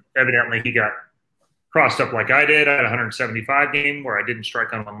 And evidently he got crossed up like I did. I had a 175 game where I didn't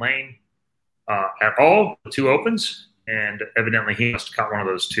strike on one lane at all, 2 opens, and evidently he must have caught one of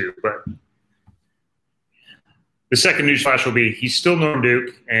those too. But the second news flash will be he's still Norm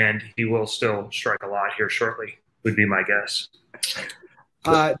Duke, and he will still strike a lot here shortly, would be my guess.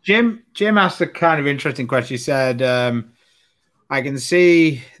 Jim asked a kind of interesting question. He said, I can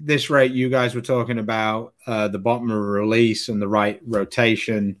see this rate you guys were talking about, the bottom of a release and the right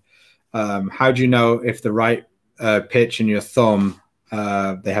rotation. How do you know if the right pitch and your thumb,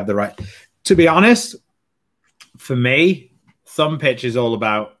 they have the right? To be honest, for me, thumb pitch is all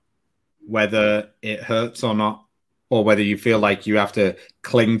about whether it hurts or not, or whether you feel like you have to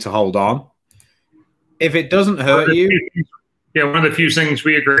cling to hold on. If it doesn't hurt you. Yeah, one of the few things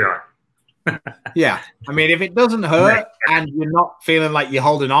we agree on. Yeah. I mean, if it doesn't hurt and you're not feeling like you're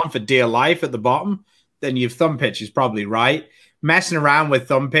holding on for dear life at the bottom, then your thumb pitch is probably right. Messing around with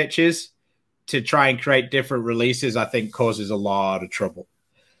thumb pitches to try and create different releases, I think, causes a lot of trouble.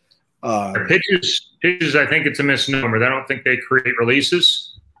 Pitches, I think it's a misnomer. I don't think they create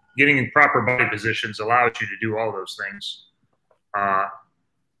releases. Getting in proper body positions allows you to do all those things.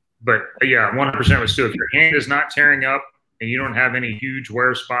 But, yeah, 100% with Stu. If your hand is not tearing up and you don't have any huge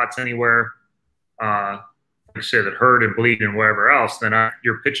wear spots anywhere, like I say, that hurt and bleed and wherever else, then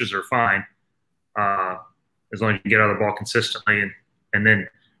your pitches are fine, as long as you can get out of the ball consistently and then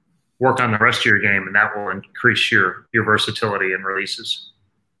work on the rest of your game, and that will increase your versatility and releases.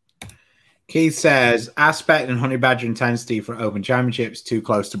 Keith says, aspect and honey badger intensity for Open Championships too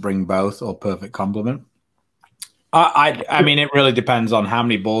close to bring both or perfect complement? I mean, it really depends on how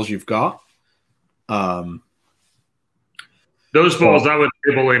many balls you've got. Those balls I would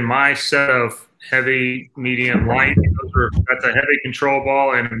label in my set of heavy, medium, light. That's a heavy control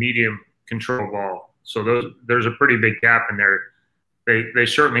ball and a medium control ball. So there's a pretty big gap in there. They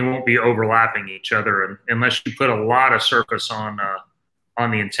certainly won't be overlapping each other, and unless you put a lot of surface on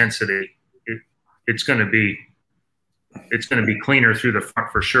the intensity, it's going to be cleaner through the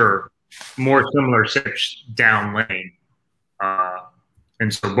front for sure. More similar steps down lane,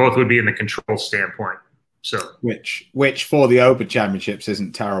 and so both would be in the control standpoint. So which for the Open Championships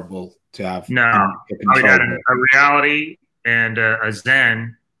isn't terrible to have. No, I would add a reality and a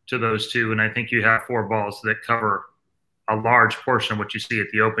Zen to those two, and I think you have 4 balls that cover a large portion of what you see at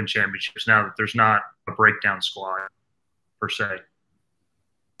the Open Championships now that there's not a breakdown squad per se.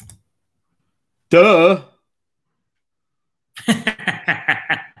 Duh.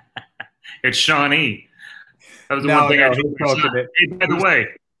 It's Shawnee. That was the one thing I told my son. Hey, by the way,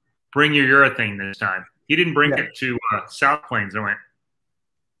 bring your urethane this time. He didn't bring it to South Plains. I went,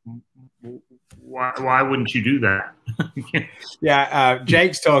 why wouldn't you do that?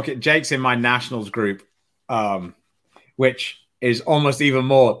 Jake's in my nationals group, which is almost even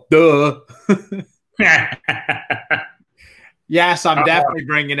more duh. Yes, I'm definitely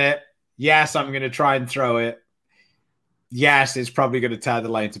bringing it. Yes, I'm going to try and throw it. Yes, it's probably going to tear the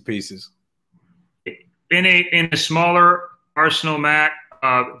lane to pieces. In a smaller arsenal, Matt,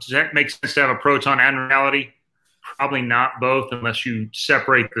 does that make sense to have a proton and reality? Probably not both, unless you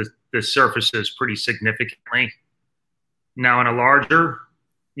separate the surfaces pretty significantly. Now, in a larger,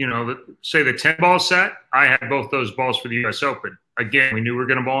 say the 10-ball set, I had both those balls for the U.S. Open. Again, we knew we were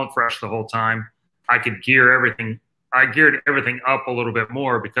going to bowl in fresh the whole time. I could gear everything. I geared everything up a little bit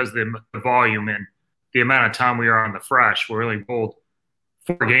more because of the volume and the amount of time we are on the fresh. We really bowled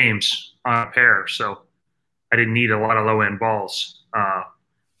 4 games on a pair, so I didn't need a lot of low-end balls.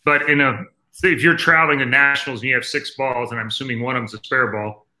 But if you're traveling to nationals and you have 6 balls, and I'm assuming one of them's a spare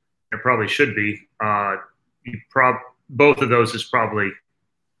ball, it probably should be. Both of those is probably.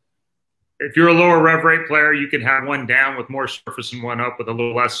 If you're a lower rev rate player, you can have one down with more surface and one up with a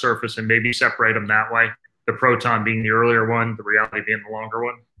little less surface, and maybe separate them that way. The proton being the earlier one, the reality being the longer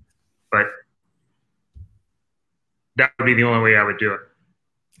one. But that would be the only way I would do it.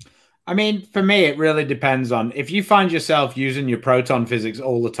 I mean, for me, it really depends on if you find yourself using your proton physics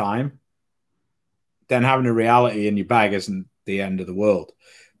all the time, then having a reality in your bag isn't the end of the world.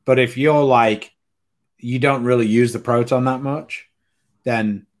 But if you're like, you don't really use the proton that much,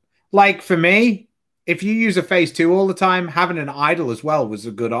 then like for me, if you use a phase 2 all the time, having an idle as well was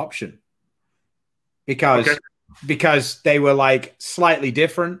a good option because they were like slightly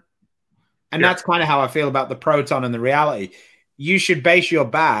different. And that's kind of how I feel about the proton and the reality. You should base your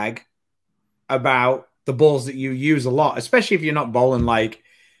bag about the balls that you use a lot, especially if you're not bowling like,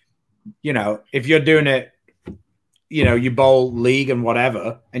 if you're doing it, you bowl league and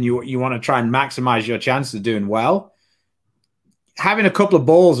whatever, and you want to try and maximize your chances of doing well. Having a couple of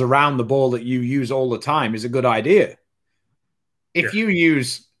balls around the ball that you use all the time is a good idea. If you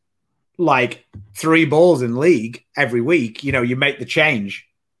use like 3 balls in league every week, you make the change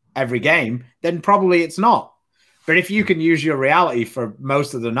every game, then probably it's not. But if you can use your reality for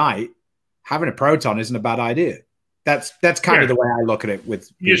most of the night, having a proton isn't a bad idea. That's kind of the way I look at it.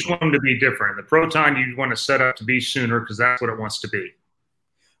 With you just want them to be different. The proton you want to set up to be sooner because that's what it wants to be.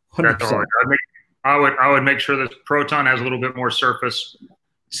 100%. That's all. I would make sure that the proton has a little bit more surface.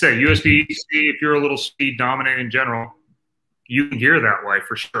 Say USB-C, if you're a little speed dominant in general, you can gear that way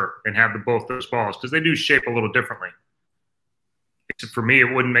for sure and have both those balls because they do shape a little differently. For me, it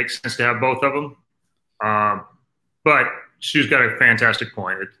wouldn't make sense to have both of them. But Stu's got a fantastic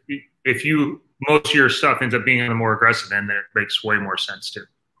point. If most of your stuff ends up being on the more aggressive end, then it makes way more sense too.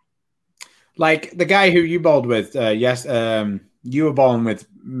 Like the guy who you bowled with, you were bowling with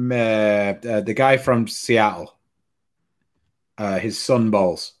the guy from Seattle. His son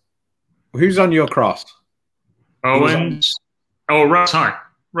bowls. Who's on your cross? Owens. Russ Hunt.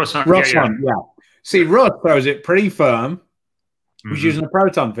 Russ Hunt, yeah. See, Russ throws it pretty firm. Who's using the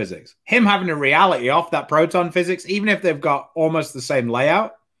proton physics. Him having a reality off that proton physics, even if they've got almost the same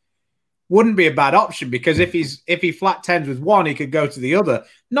layout, wouldn't be a bad option because if he flat tens with one, he could go to the other.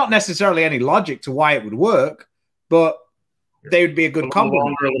 Not necessarily any logic to why it would work, but they would be a good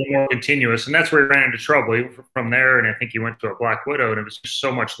complement. A little more continuous, and that's where he ran into trouble from there. And I think he went to a Black Widow, and it was just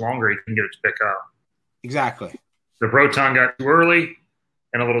so much longer he couldn't get it to pick up. Exactly. The proton got too early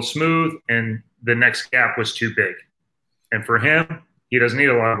and a little smooth, and the next gap was too big. And for him, he doesn't need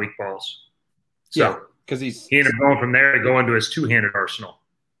a lot of weak balls. So because he ended up going from there to go into his 2-handed arsenal.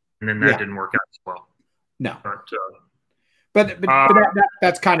 And then that didn't work out as well. No. But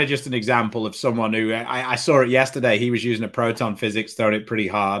that's kind of just an example of someone who I saw it yesterday. He was using a proton physics, throwing it pretty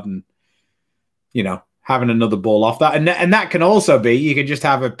hard. And, having another ball off that. And that can also be, you could just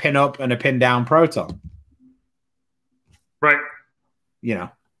have a pin up and a pin down proton. Right. You know.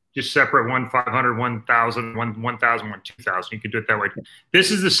 Just separate 1,500, 1,000, 1,000, 2,000. You could do it that way. This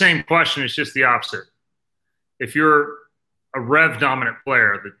is the same question. It's just the opposite. If you're a rev dominant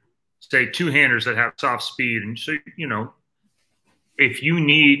player, that say two-handers that have soft speed, and so, you know, if you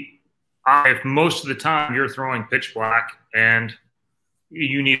need, if most of the time you're throwing pitch black and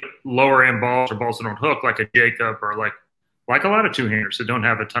you need lower end balls or balls that don't hook, like a Jacob or like a lot of two-handers that don't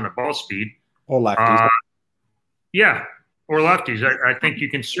have a ton of ball speed. Or lefties. Yeah. Or lefties. I think you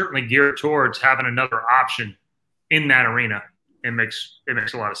can certainly gear towards having another option in that arena. It makes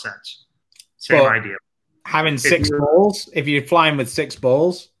a lot of sense. Same idea. Having six balls, if you're flying with six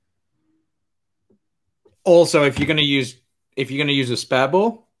balls. Also, if you're going to use a spare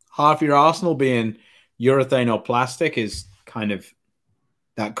ball, half your arsenal being urethane or plastic is kind of,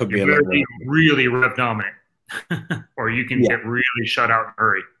 that could be a little bit really rev dominant, or you can get really shut out in a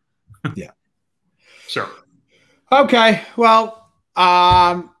hurry. Yeah. So. Okay, well,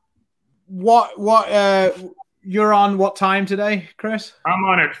 you're on what time today, Chris? I'm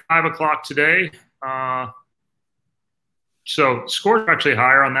on at 5 o'clock today. So scores are actually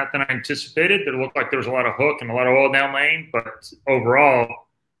higher on that than I anticipated. It looked like there was a lot of hook and a lot of oil down lane, but overall,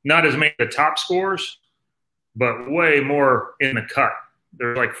 not as many of the top scores, but way more in the cut.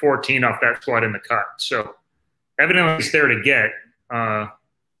 There's like 14 off that squad in the cut. So evidently it's there to get.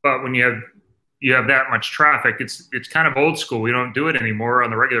 But when you have that much traffic, it's kind of old school. We don't do it anymore on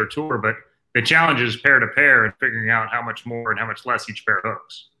the regular tour, but the challenge is pair to pair and figuring out how much more and how much less each pair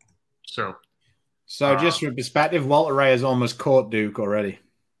hooks. So just for perspective, Walter Ray has almost caught Duke already.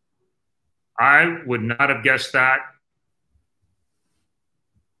 I would not have guessed that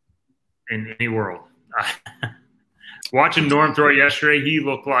in any world. Watching Norm throw it yesterday, he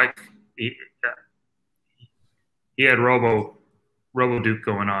looked like he had Robo Duke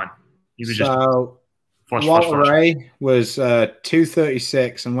going on. He was Walter Ray was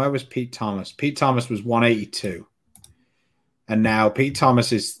 236, and where was Pete Thomas? Pete Thomas was 182, and now Pete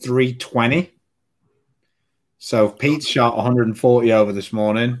Thomas is 320. So Pete shot 140 over this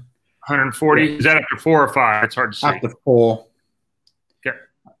morning. 140? Is that after 4 or 5? It's hard to see. After 4. Okay.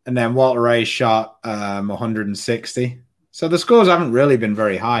 And then Walter Ray shot 160. So the scores haven't really been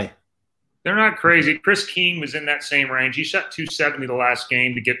very high. They're not crazy. Chris Keene was in that same range. He shot 270 the last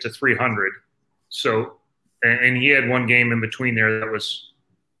game to get to 300. So, and he had one game in between there that was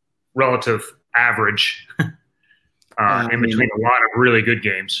relative average in between a lot of really good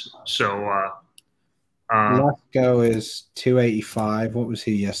games. So, Lesko is 285. What was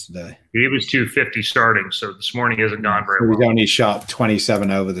he yesterday? He was 250 starting. So this morning he hasn't gone very well. He's only shot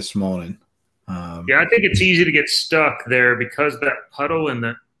 27 over this morning. Yeah, I think it's easy to get stuck there because that puddle in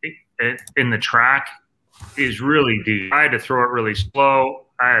the track is really deep. I had to throw it really slow.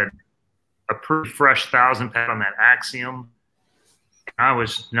 I had a pretty fresh 1,000 pad on that Axiom. I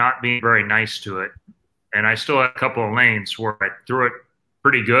was not being very nice to it. And I still had a couple of lanes where I threw it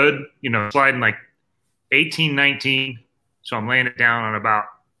pretty good, sliding like 18, 19. So I'm laying it down on about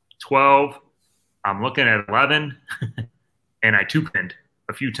 12. I'm looking at 11. And I two-pinned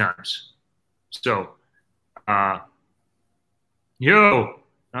a few times. So, all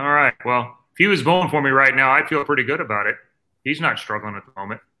right. Well, if he was bowling for me right now, I feel pretty good about it. He's not struggling at the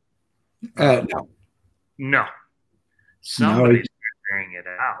moment. No. Somebody's figuring it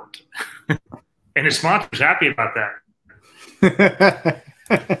out. And his sponsor's happy about that.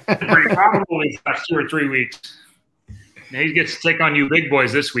 Pretty probable these last 2 or 3 weeks. Now he gets to take on you big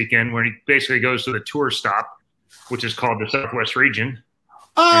boys this weekend where he basically goes to the tour stop, which is called the Southwest Region.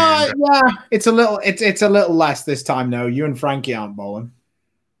 Yeah, it's a little less this time though. You and Frankie aren't bowling.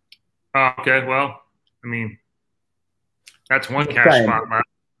 Okay, well, I mean, that's one cash spot left.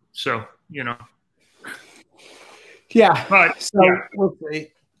 So, Yeah. But so we'll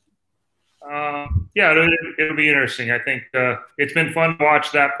see. It'll be interesting. I think it's been fun to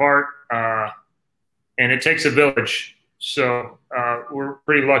watch that part, and it takes a village. So we're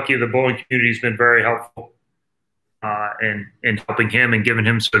pretty lucky. The bowling community's been very helpful in helping him and giving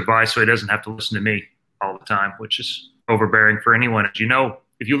him some advice so he doesn't have to listen to me all the time, which is overbearing for anyone, as you know,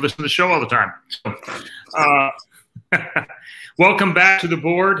 if you listen to the show all the time. So, welcome back to the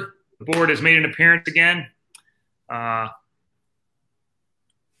board. The board has made an appearance again. Back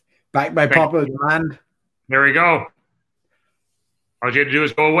by popular demand. There we go. All you had to do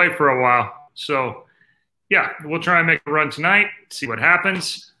is go away for a while. So, yeah, we'll try and make a run tonight, see what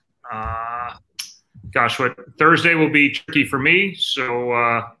happens. Thursday will be tricky for me.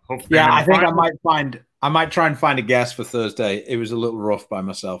 So, hopefully. Yeah, I think I might try and find a guest for Thursday. It was a little rough by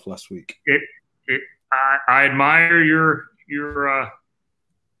myself last week. I admire your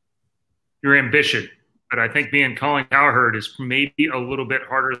ambition, but I think being Colin Cowherd is maybe a little bit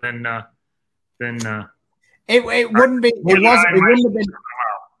harder than it wouldn't be. It was. It wouldn't have been.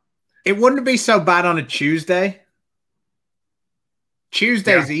 It wouldn't be so bad on a Tuesday.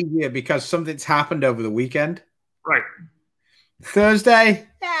 Tuesday's easier because something's happened over the weekend. Right. Thursday,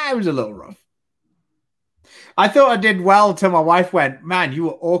 it was a little rough. I thought I did well until my wife went, "Man, you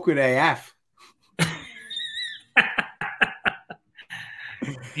were awkward AF."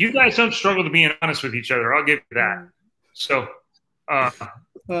 You guys don't struggle to being honest with each other. I'll give you that. So, not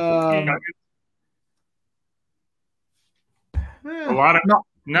a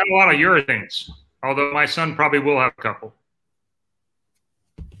lot of your things. Although my son probably will have a couple.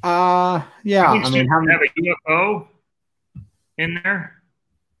 Yeah. I mean, have a UFO in there.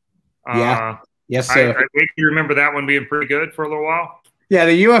 Yeah. Yes, sir. I think you remember that one being pretty good for a little while. Yeah,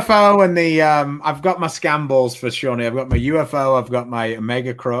 the UFO and the I've got my scam balls for Shawnee. I've got my UFO. I've got my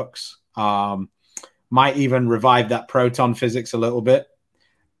Omega Crux. Might even revive that proton physics a little bit.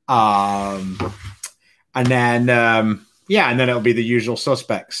 And then and then it'll be the usual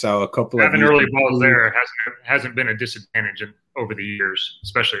suspects. So a couple of having early balls there hasn't been a disadvantage over the years,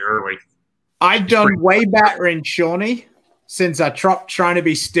 especially early. I've done way better in Shawnee since I dropped trying to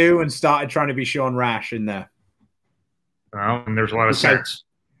be Stu and started trying to be Sean Rash in there. Well, and there's a lot of sense.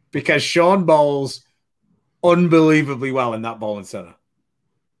 Because Sean bowls unbelievably well in that bowling center.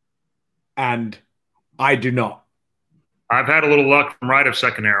 And I do not. I've had a little luck from right of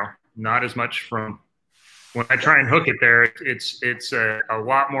second arrow. Not as much from when I try and hook it there. It's a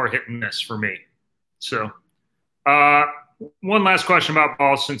lot more hit and miss for me. So one last question about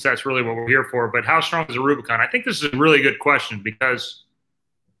balls, since that's really what we're here for. But how strong is a Rubicon? I think this is a really good question because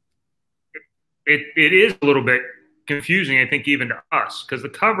it is a little bit confusing, I think, even to us, because the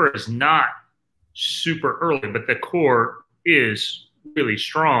cover is not super early, but the core is really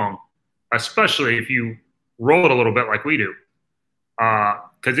strong, especially if you roll it a little bit like we do.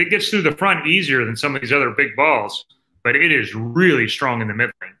 Because it gets through the front easier than some of these other big balls, but it is really strong in the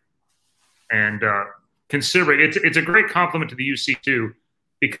mid lane. And consider it's a great compliment to the UC2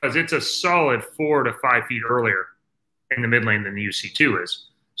 because it's a solid 4 to 5 feet earlier in the mid lane than the UC2 is.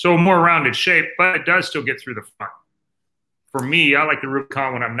 So a more rounded shape, but it does still get through the front. For me, I like the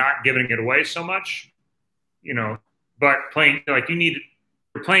Rubicon when I'm not giving it away so much, but playing like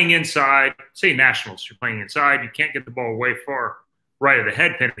you're playing inside, say Nationals, you're playing inside, you can't get the ball way far right of the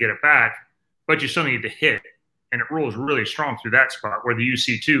head pin to get it back, but you still need to hit. And it rolls really strong through that spot where the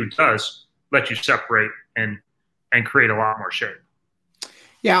UC2 does let you separate and create a lot more shape.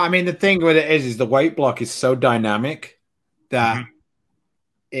 Yeah, I mean, the thing with it is the weight block is so dynamic that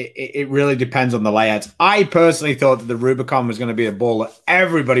it really depends on the layouts. I personally thought that the Rubicon was going to be a ball that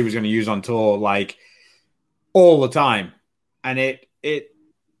everybody was going to use on tour, like all the time, and it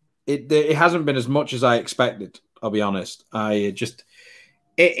hasn't been as much as I expected. I'll be honest.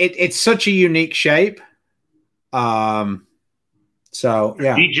 It's such a unique shape. So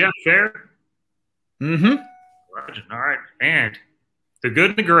yeah. Jeff Fair. Mm-hmm. All right, and the good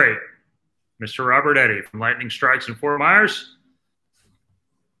and the great, Mr. Robert Eddy from Lightning Strikes in Fort Myers.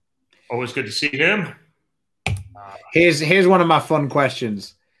 Always good to see him. Here's one of my fun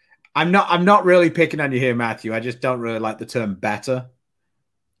questions. I'm not really picking on you here, Matthew. I just don't really like the term better.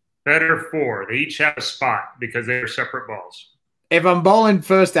 Better for. They each have a spot because they are separate balls. If I'm bowling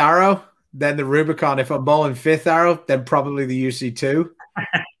first arrow, then the Rubicon. If I'm bowling fifth arrow, then probably the UC2.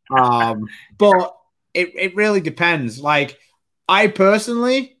 But it really depends. Like, I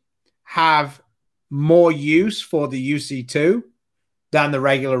personally have more use for the UC2 than the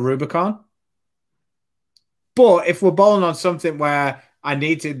regular Rubicon. But if we're bowling on something where I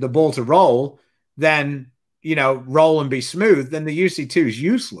need the ball to roll, then, roll and be smooth, then the UC2 is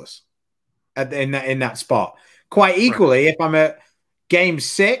useless in that spot. Quite equally, if I'm at game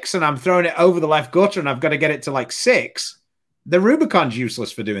 6 and I'm throwing it over the left gutter and I've got to get it to like 6, the Rubicon's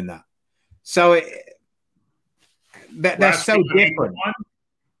useless for doing that. So they're so different.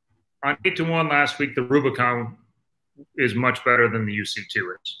 On 8-1 last week, the Rubicon is much better than the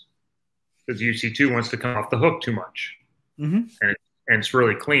UC2 is, because the UC2 wants to come off the hook too much, and it's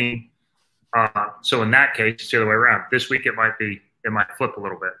really clean. So in that case, it's the other way around. This week it might flip a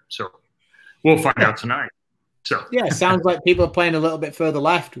little bit. So we'll find out tonight. So yeah, it sounds like people are playing a little bit further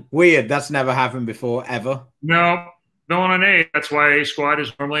left. Weird. That's never happened before, ever. No, going on A. That's why A squad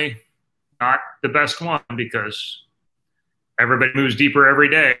is normally not the best one, because everybody moves deeper every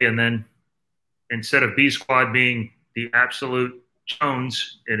day, and then instead of B squad being the absolute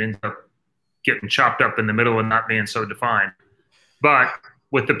Jones, it ends up getting chopped up in the middle and not being so defined. But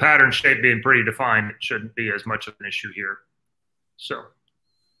with the pattern shape being pretty defined, it shouldn't be as much of an issue here. So,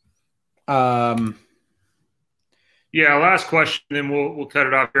 yeah, last question, then we'll cut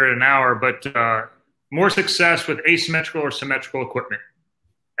it off here in an hour. But more success with asymmetrical or symmetrical equipment,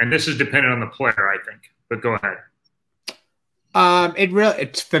 and this is dependent on the player, I think. But go ahead.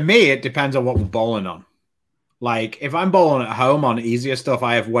 For me, it depends on what we're bowling on. Like if I'm bowling at home on easier stuff,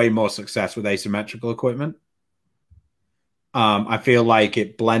 I have way more success with asymmetrical equipment. I feel like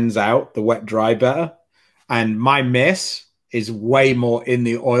it blends out the wet dry better, and my miss is way more in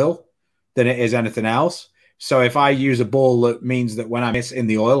the oil than it is anything else. So if I use a ball that means that when I miss in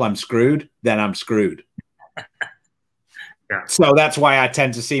the oil, I'm screwed, then I'm screwed. Yeah. So that's why I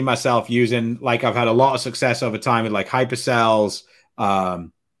tend to see myself using, like I've had a lot of success over time with like hypercells,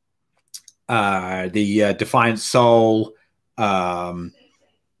 the Defiant Soul,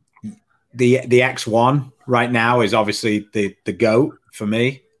 the X1 right now is obviously the GOAT for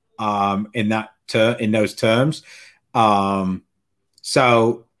me in those terms. What's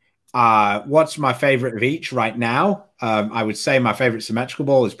my favorite of each right now? I would say my favorite symmetrical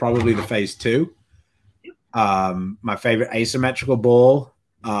ball is probably the Phase 2. My favorite asymmetrical ball.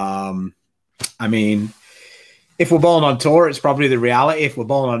 I mean, if we're bowling on tour, it's probably the Reality. If we're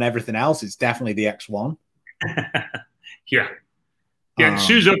bowling on everything else, it's definitely the X1. Yeah. Yeah, and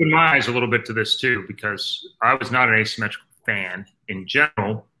Stu's opened my eyes a little bit to this too, because I was not an asymmetrical fan in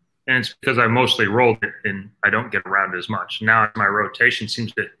general, and it's because I mostly rolled it and I don't get around as much. Now my rotation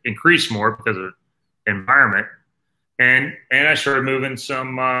seems to increase more because of environment, and I started moving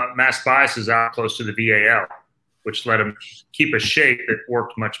some mass biases out close to the VAL, which let them keep a shape that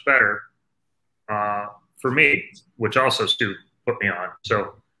worked much better for me, which also Stu put me on.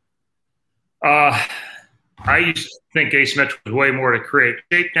 So I used to think asymmetrical was way more to create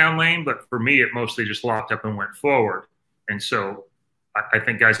shape down lane, but for me, it mostly just locked up and went forward. And so I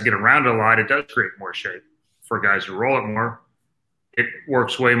think guys get around it a lot. It does create more shape. For guys who roll it more, it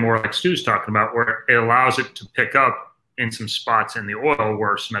works way more like Stu's talking about, where it allows it to pick up in some spots in the oil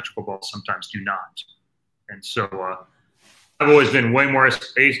where symmetrical balls sometimes do not. And so I've always been way more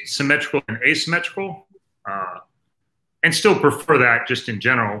symmetrical than asymmetrical, and still prefer that just in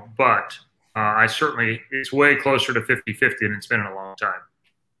general, but I certainly, it's way closer to 50-50 than it's been in a long time.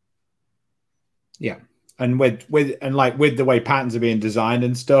 Yeah. And with the way patterns are being designed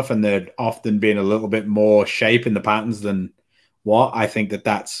and stuff, and they're often being a little bit more shape in the patterns than what, I think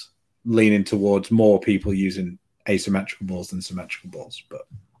that's leaning towards more people using asymmetrical balls than symmetrical balls. But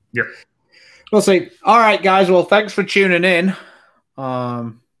yeah, we'll see. All right, guys. Well, thanks for tuning in.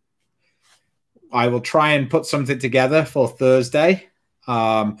 I will try and put something together for Thursday.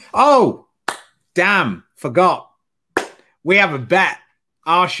 Oh, damn, forgot. We have a bet.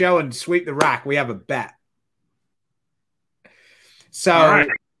 Our show and Sweep the Rack, we have a bet. So right.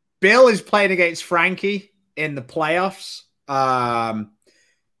 Bill is playing against Frankie in the playoffs.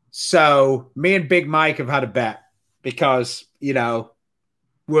 So me and Big Mike have had a bet because, you know,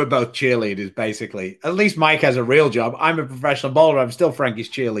 we're both cheerleaders, basically. At least Mike has a real job. I'm a professional bowler. I'm still Frankie's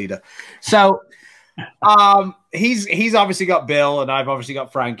cheerleader. So he's obviously got Bill, and I've obviously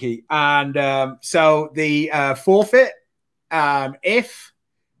got Frankie. And so the forfeit, if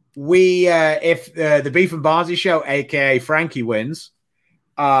the Beef and Barnzy show, aka Frankie, wins,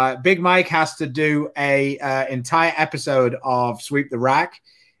 Big Mike has to do a entire episode of Sweep the Rack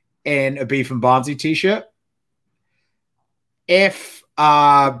in a Beef and Barnzy t-shirt. If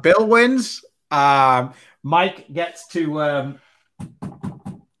Bill wins, Mike gets to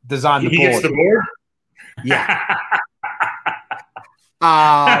design the board. He gets the board? Yeah.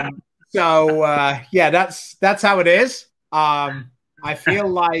 Yeah, that's how it is. I feel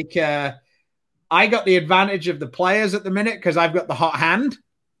like I got the advantage of the players at the minute because I've got the hot hand.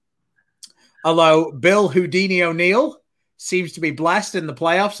 Although Bill Houdini O'Neill seems to be blessed in the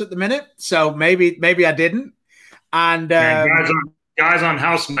playoffs at the minute, so maybe I didn't. And guys on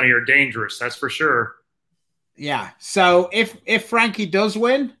house money are dangerous, that's for sure. Yeah. So if Frankie does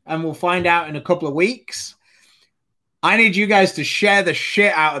win, and we'll find out in a couple of weeks, I need you guys to share the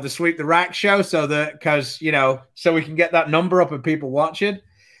shit out of the Sweep the Rack show so we can get that number up and people watching.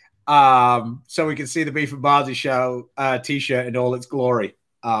 So we can see the Beef and Barnzy show t-shirt in all its glory.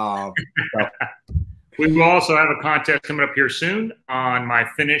 We will also have a contest coming up here soon on my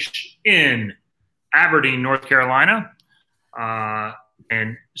finish in Aberdeen, North Carolina.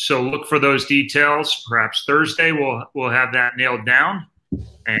 And so look for those details. Perhaps Thursday we'll have that nailed down.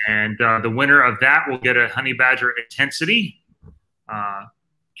 And the winner of that will get a Honey Badger Intensity,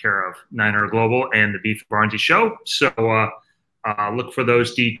 care of 900 Global and the Beef Barnzy Show. So look for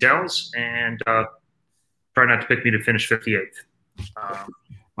those details, and try not to pick me to finish 58th.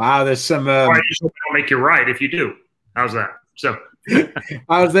 Wow, there's some. I just hope I don't make you right if you do. How's that? So,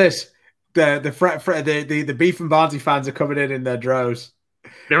 how's this? The Beef and Barnzy fans are coming in their droves.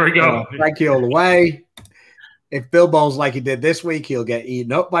 There we go. Frankie all the way. If Bill bowls like he did this week, he'll get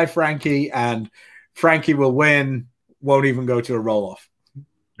eaten up by Frankie, and Frankie will win. Won't even go to a roll-off.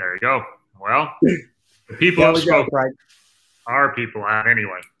 There you go. Well, the people have spoken. Frank. Our people have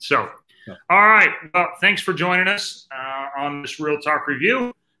anyway. So, all right. Well, thanks for joining us on this Real Talk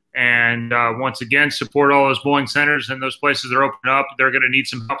review. And once again, support all those bowling centers and those places that are opening up. They're going to need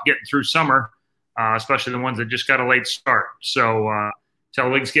some help getting through summer, especially the ones that just got a late start. So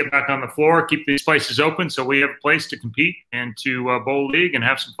tell leagues get back on the floor, keep these places open so we have a place to compete and to bowl league and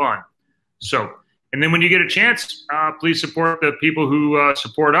have some fun. So, and then when you get a chance, please support the people who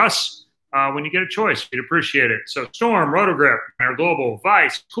support us when you get a choice. We'd appreciate it. So Storm, Rotogrip, Our Global,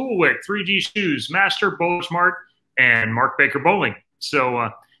 Vice, Coolwick, 3G Shoes, Master, Bowler Smart, and Mark Baker Bowling. So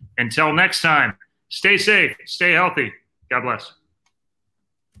until next time, stay safe, stay healthy. God bless.